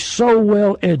to be so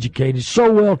well educated,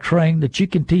 so well trained that you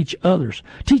can teach others.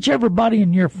 Teach everybody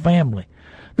in your family.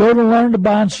 Go to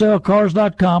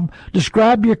learntobuyandSellCars.com.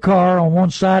 Describe your car on one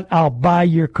side. I'll buy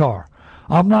your car.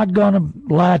 I'm not going to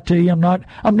lie to you. I'm not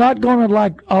going to,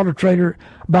 like Auto Trader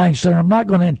Buying Center, I'm not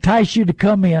going to entice you to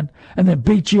come in and then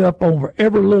beat you up over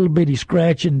every little bitty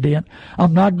scratch and dent.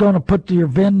 I'm not going to put your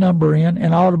VIN number in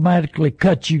and automatically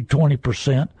cut you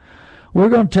 20%. We're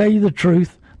going to tell you the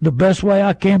truth the best way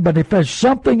I can, but if there's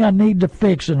something I need to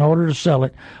fix in order to sell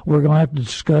it, we're going to have to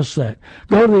discuss that.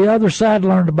 Go to the other side,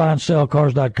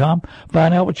 learntobuyandSellCars.com.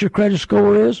 Find out what your credit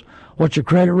score is, what your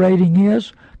credit rating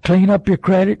is. Clean up your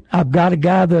credit. I've got a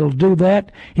guy that'll do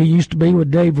that. He used to be with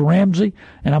Dave Ramsey,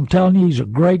 and I'm telling you, he's a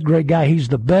great, great guy. He's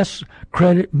the best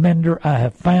credit mender I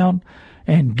have found.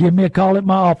 And give me a call at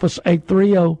my office,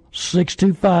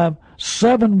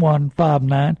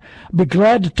 830-625-7159. Be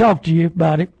glad to talk to you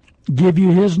about it. Give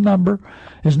you his number.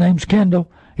 His name's Kendall.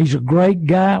 He's a great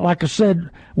guy. Like I said,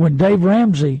 when Dave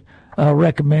Ramsey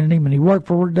recommended him, and he worked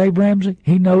for Dave Ramsey,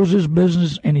 he knows his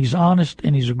business, and he's honest,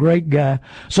 and he's a great guy.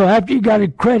 So after you got your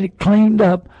credit cleaned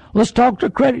up, let's talk to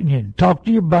a credit union. Talk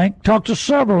to your bank. Talk to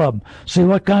several of them. See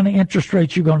what kind of interest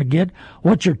rates you're going to get,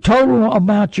 what your total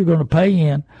amount you're going to pay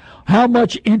in, how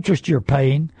much interest you're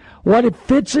paying, what it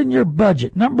fits in your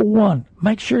budget. Number one,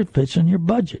 make sure it fits in your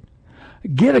budget.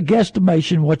 Get a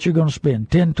guesstimation what you're going to spend,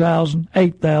 $10,000,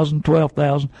 $8,000,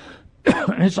 $12,000.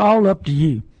 It's all up to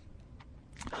you.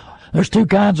 There's two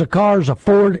kinds of cars,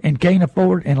 afford and can't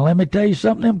afford. And let me tell you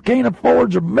something, them can't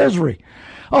affords are misery.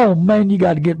 Oh, man, you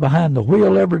got to get behind the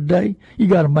wheel every day. You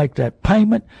got to make that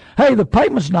payment. Hey, the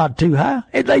payment's not too high.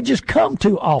 They just come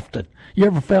too often. You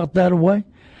ever felt that way?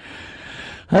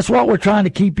 That's what we're trying to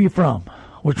keep you from.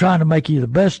 We're trying to make you the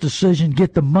best decision,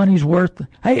 get the money's worth.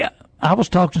 Hey, I was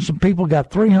talking to some people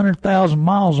got 300,000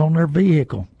 miles on their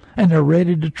vehicle, and they're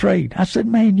ready to trade. I said,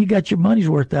 man, you got your money's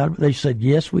worth out of it. They said,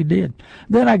 yes, we did.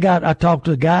 Then I talked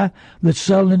to a guy that's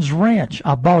selling his ranch.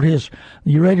 I bought his,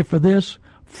 you ready for this?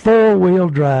 4-wheel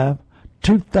drive,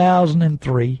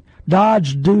 2003,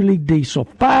 Dodge Dually diesel,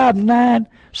 5.9,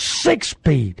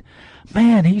 6-speed.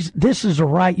 Man, this is the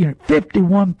right unit,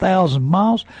 51,000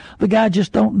 miles. The guy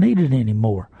just don't need it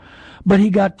anymore. But he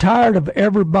got tired of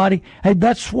everybody. Hey,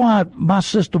 that's why my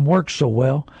system works so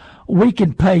well. We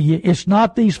can pay you. It's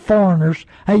not these foreigners.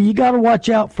 Hey, you got to watch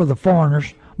out for the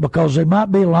foreigners, because they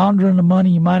might be laundering the money.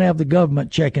 You might have the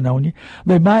government checking on you.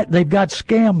 They've got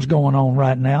scams going on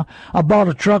right now. I bought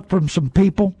a truck from some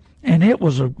people, and it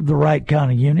was the right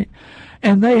kind of unit,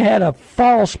 and they had a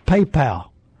false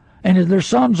PayPal, and their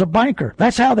son's a banker.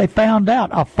 That's how they found out,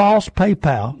 a false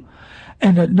PayPal.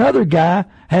 And another guy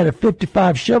had a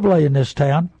 55 Chevrolet in this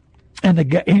town, and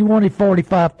he wanted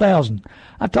 $45,000.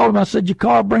 I told him, I said, your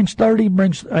car brings 30,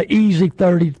 brings easy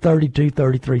 30, 32,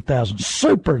 33,000.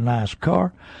 Super nice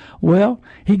car. Well,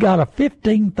 he got a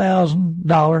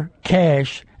 $15,000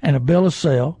 cash and a bill of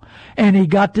sale, and he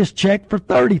got this check for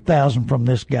 $30,000 from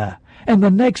this guy. And the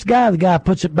next guy, the guy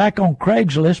puts it back on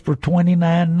Craigslist for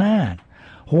 $29,900.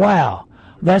 Wow,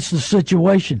 that's the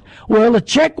situation. Well, the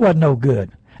check wasn't no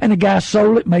good, and the guy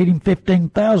sold it, made him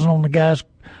 $15,000 on the guy's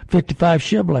 55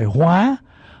 Chevrolet. Why?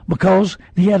 Because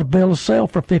he had a bill of sale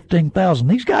for $15,000.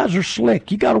 These guys are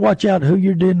slick. You got to watch out who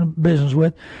you're doing business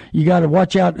with. You got to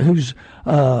watch out who's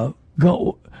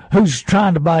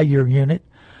trying to buy your unit,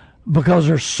 because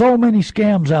there's so many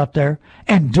scams out there.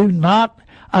 And do not.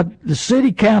 The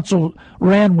city council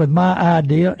ran with my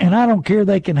idea, and I don't care.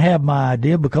 They can have my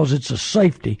idea because it's a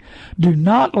safety. Do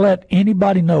not let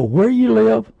anybody know where you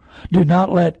live. Do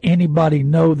not let anybody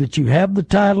know that you have the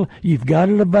title, you've got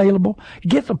it available.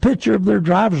 Get a picture of their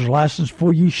driver's license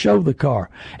before you show the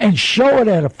car. And show it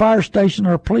at a fire station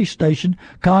or a police station.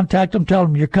 Contact them, tell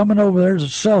them you're coming over there to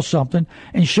sell something,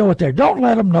 and show it there. Don't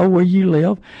let them know where you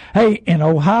live. Hey, in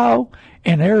Ohio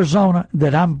and Arizona,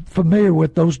 that I'm familiar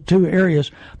with, those two areas,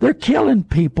 they're killing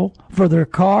people for their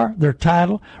car, their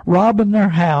title, robbing their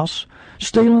house,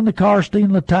 stealing the car,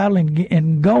 stealing the title,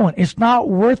 and going. It's not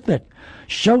worth it.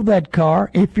 Show that car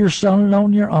if you're selling it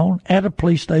on your own at a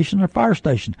police station or fire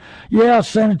station. Yeah,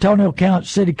 San Antonio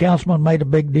City Councilman made a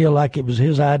big deal like it was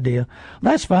his idea.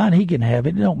 That's fine. He can have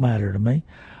it. It don't matter to me.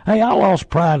 Hey, I lost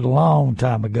pride a long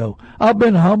time ago. I've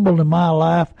been humbled in my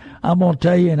life. I'm going to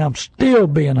tell you, and I'm still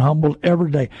being humbled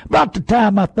every day. About the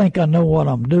time I think I know what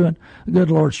I'm doing, the good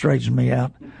Lord straightens me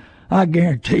out. I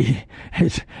guarantee you,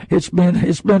 it's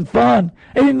been fun.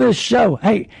 Even this show.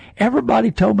 Hey,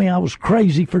 everybody told me I was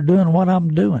crazy for doing what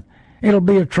I'm doing. It'll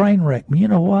be a train wreck. But you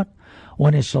know what?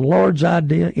 When it's the Lord's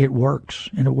idea, it works,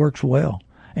 and it works well.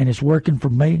 And it's working for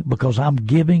me because I'm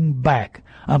giving back.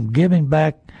 I'm giving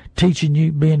back, teaching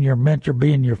you, being your mentor,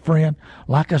 being your friend.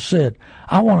 Like I said,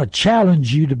 I want to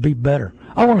challenge you to be better.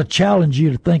 I want to challenge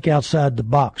you to think outside the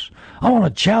box. I want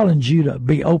to challenge you to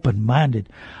be open-minded.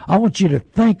 I want you to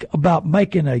think about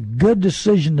making a good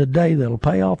decision today that'll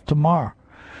pay off tomorrow,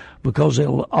 because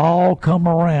it'll all come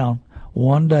around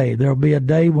one day. There'll be a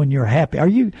day when you're happy. Are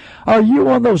you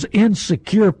one of those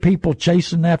insecure people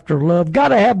chasing after love? Got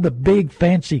to have the big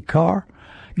fancy car?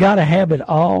 Got to have it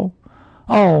all?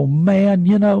 Oh, man,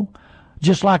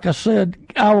 just like I said,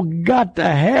 I've got to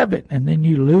have it. And then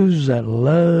you lose that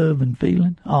love and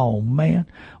feeling. Oh, man.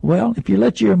 Well, if you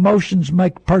let your emotions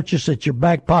make a purchase that your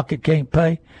back pocket can't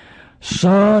pay,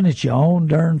 son, it's your own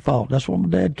darn fault. That's what my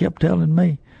dad kept telling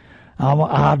me.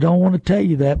 I don't want to tell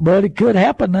you that, but it could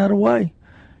happen that way.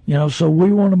 So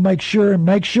we want to make sure.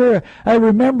 Hey,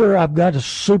 remember, I've got a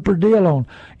super deal on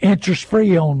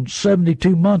interest-free on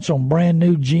 72 months on brand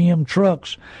new GM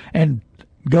trucks. And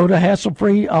go to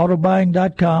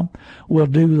hasslefreeautobuying.com. We'll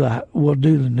do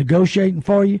the negotiating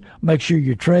for you. Make sure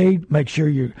you trade. Make sure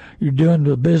you're doing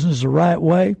the business the right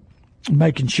way.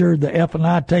 Making sure the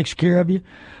F&I takes care of you.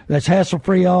 That's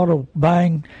Hassle-Free Auto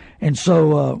Buying. And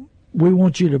so we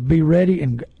want you to be ready.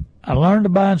 And I learned to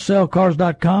buy and sell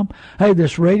cars.com. Hey,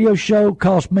 this radio show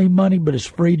costs me money, but it's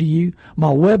free to you. My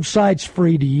website's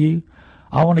free to you.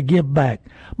 I want to give back.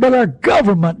 But our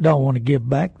government don't want to give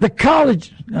back. The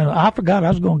college, I forgot I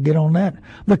was going to get on that.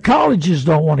 The colleges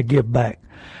don't want to give back.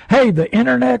 Hey, the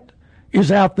internet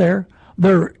is out there.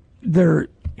 They're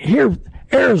here.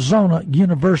 Arizona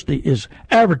University is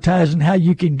advertising how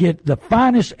you can get the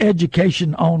finest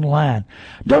education online.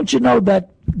 Don't you know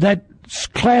that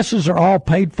classes are all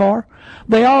paid for?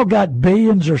 They all got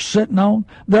billions they're sitting on.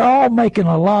 They're all making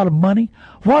a lot of money.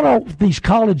 Why don't these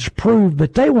colleges prove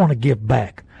that they want to give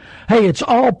back? Hey, it's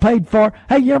all paid for.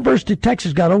 Hey, University of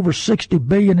Texas got over $60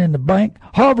 billion in the bank.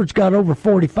 Harvard's got over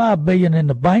 $45 billion in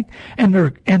the bank, and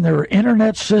their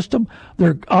internet system,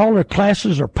 all their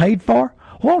classes are paid for.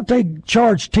 Why don't they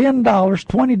charge $10,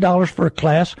 $20 for a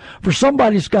class for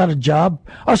somebody that's got a job,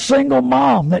 a single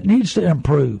mom that needs to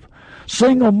improve?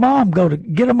 Single mom,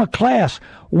 get them a class,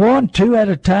 1, 2 at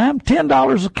a time,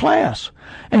 $10 a class,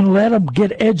 and let them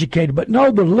get educated. But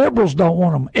no, the liberals don't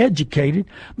want them educated.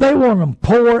 They want them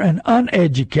poor and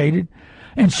uneducated,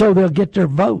 and so they'll get their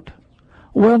vote.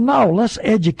 Well, no, let's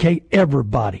educate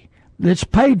everybody. It's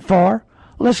paid for.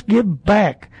 Let's give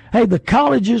back. Hey, the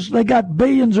colleges, they got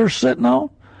billions they're sitting on.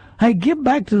 Hey, give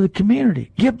back to the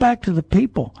community. Give back to the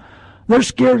people. They're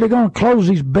scared they're going to close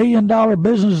these billion-dollar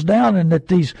businesses down, and that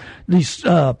these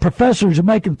professors are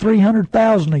making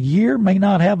 $300,000 a year may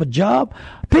not have a job.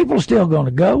 People are still going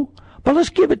to go. But let's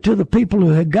give it to the people who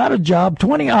have got a job,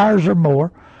 20 hours or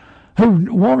more,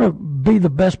 who want to be the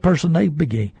best person they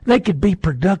be. They could be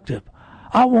productive.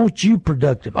 I want you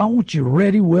productive. I want you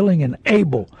ready, willing, and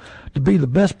able to be the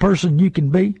best person you can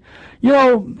be. You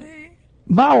know,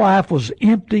 my life was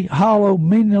empty, hollow,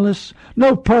 meaningless,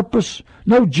 no purpose,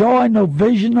 no joy, no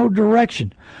vision, no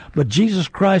direction. But Jesus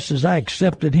Christ, as I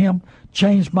accepted him,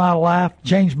 changed my life,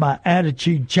 changed my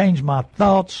attitude, changed my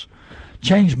thoughts,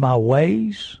 changed my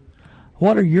ways.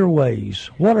 What are your ways?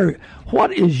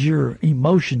 What is your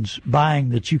emotions buying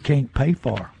that you can't pay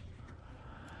for?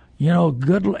 You know,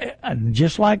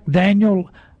 just like Daniel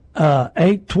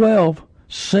 8:12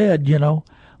 said, you know,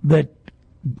 that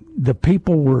the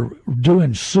people were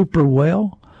doing super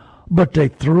well, but they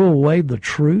threw away the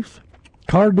truth.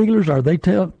 Car dealers, are they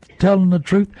telling the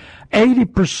truth?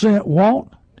 80%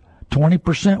 won't,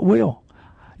 20% will.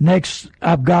 Next,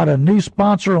 I've got a new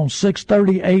sponsor on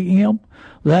 6:30 a.m.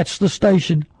 That's the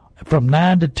station from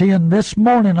 9 to 10. This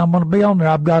morning I'm going to be on there.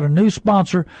 I've got a new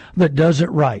sponsor that does it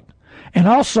right. And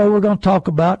also we're going to talk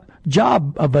about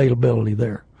job availability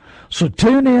there. So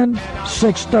tune in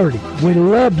 6:30. We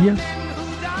love you,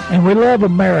 and we love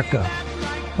America.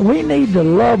 We need to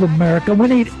love America. We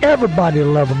need everybody to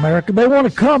love America. They want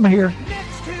to come here,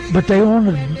 but they want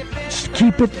to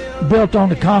keep it built on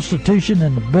the Constitution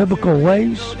and the biblical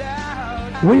ways.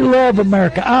 We love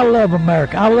America. I love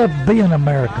America. I love being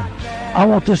American. I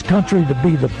want this country to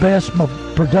be the best,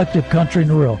 most productive country in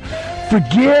the world.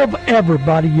 Forgive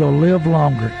everybody, you'll live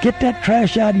longer. Get that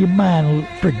trash out of your mind.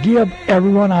 Forgive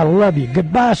everyone. I love you.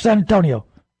 Goodbye, San Antonio.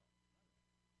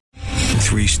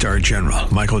 3-star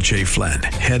General Michael J. Flynn,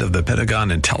 head of the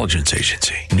Pentagon Intelligence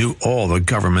Agency, knew all the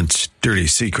government's dirty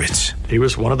secrets. He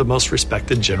was one of the most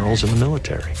respected generals in the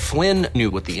military. Flynn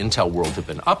knew what the intel world had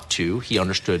been up to. He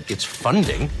understood its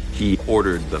funding. He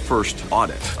ordered the first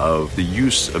audit of the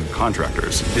use of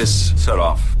contractors. This set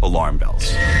off alarm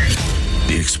bells.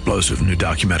 The explosive new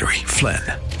documentary, Flynn,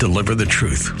 Deliver the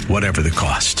Truth, Whatever the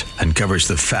Cost, uncovers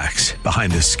the facts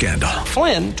behind this scandal.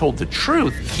 Flynn told the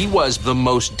truth. He was the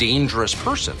most dangerous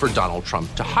person for Donald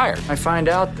Trump to hire. I find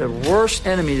out the worst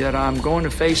enemy that I'm going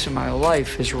to face in my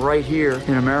life is right here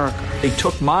in America. They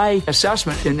took my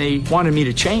assessment and they wanted me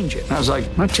to change it. And I was like,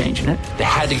 I'm not changing it. They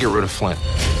had to get rid of Flynn.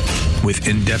 With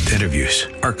in-depth interviews,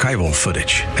 archival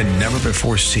footage, and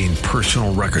never-before-seen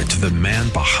personal records of the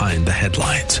man behind the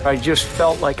headlines. I just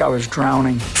felt like I was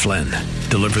drowning. Flynn,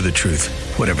 Deliver the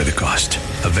Truth, Whatever the Cost.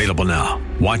 Available now.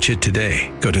 Watch it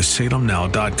today. Go to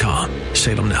salemnow.com.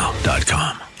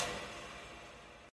 salemnow.com.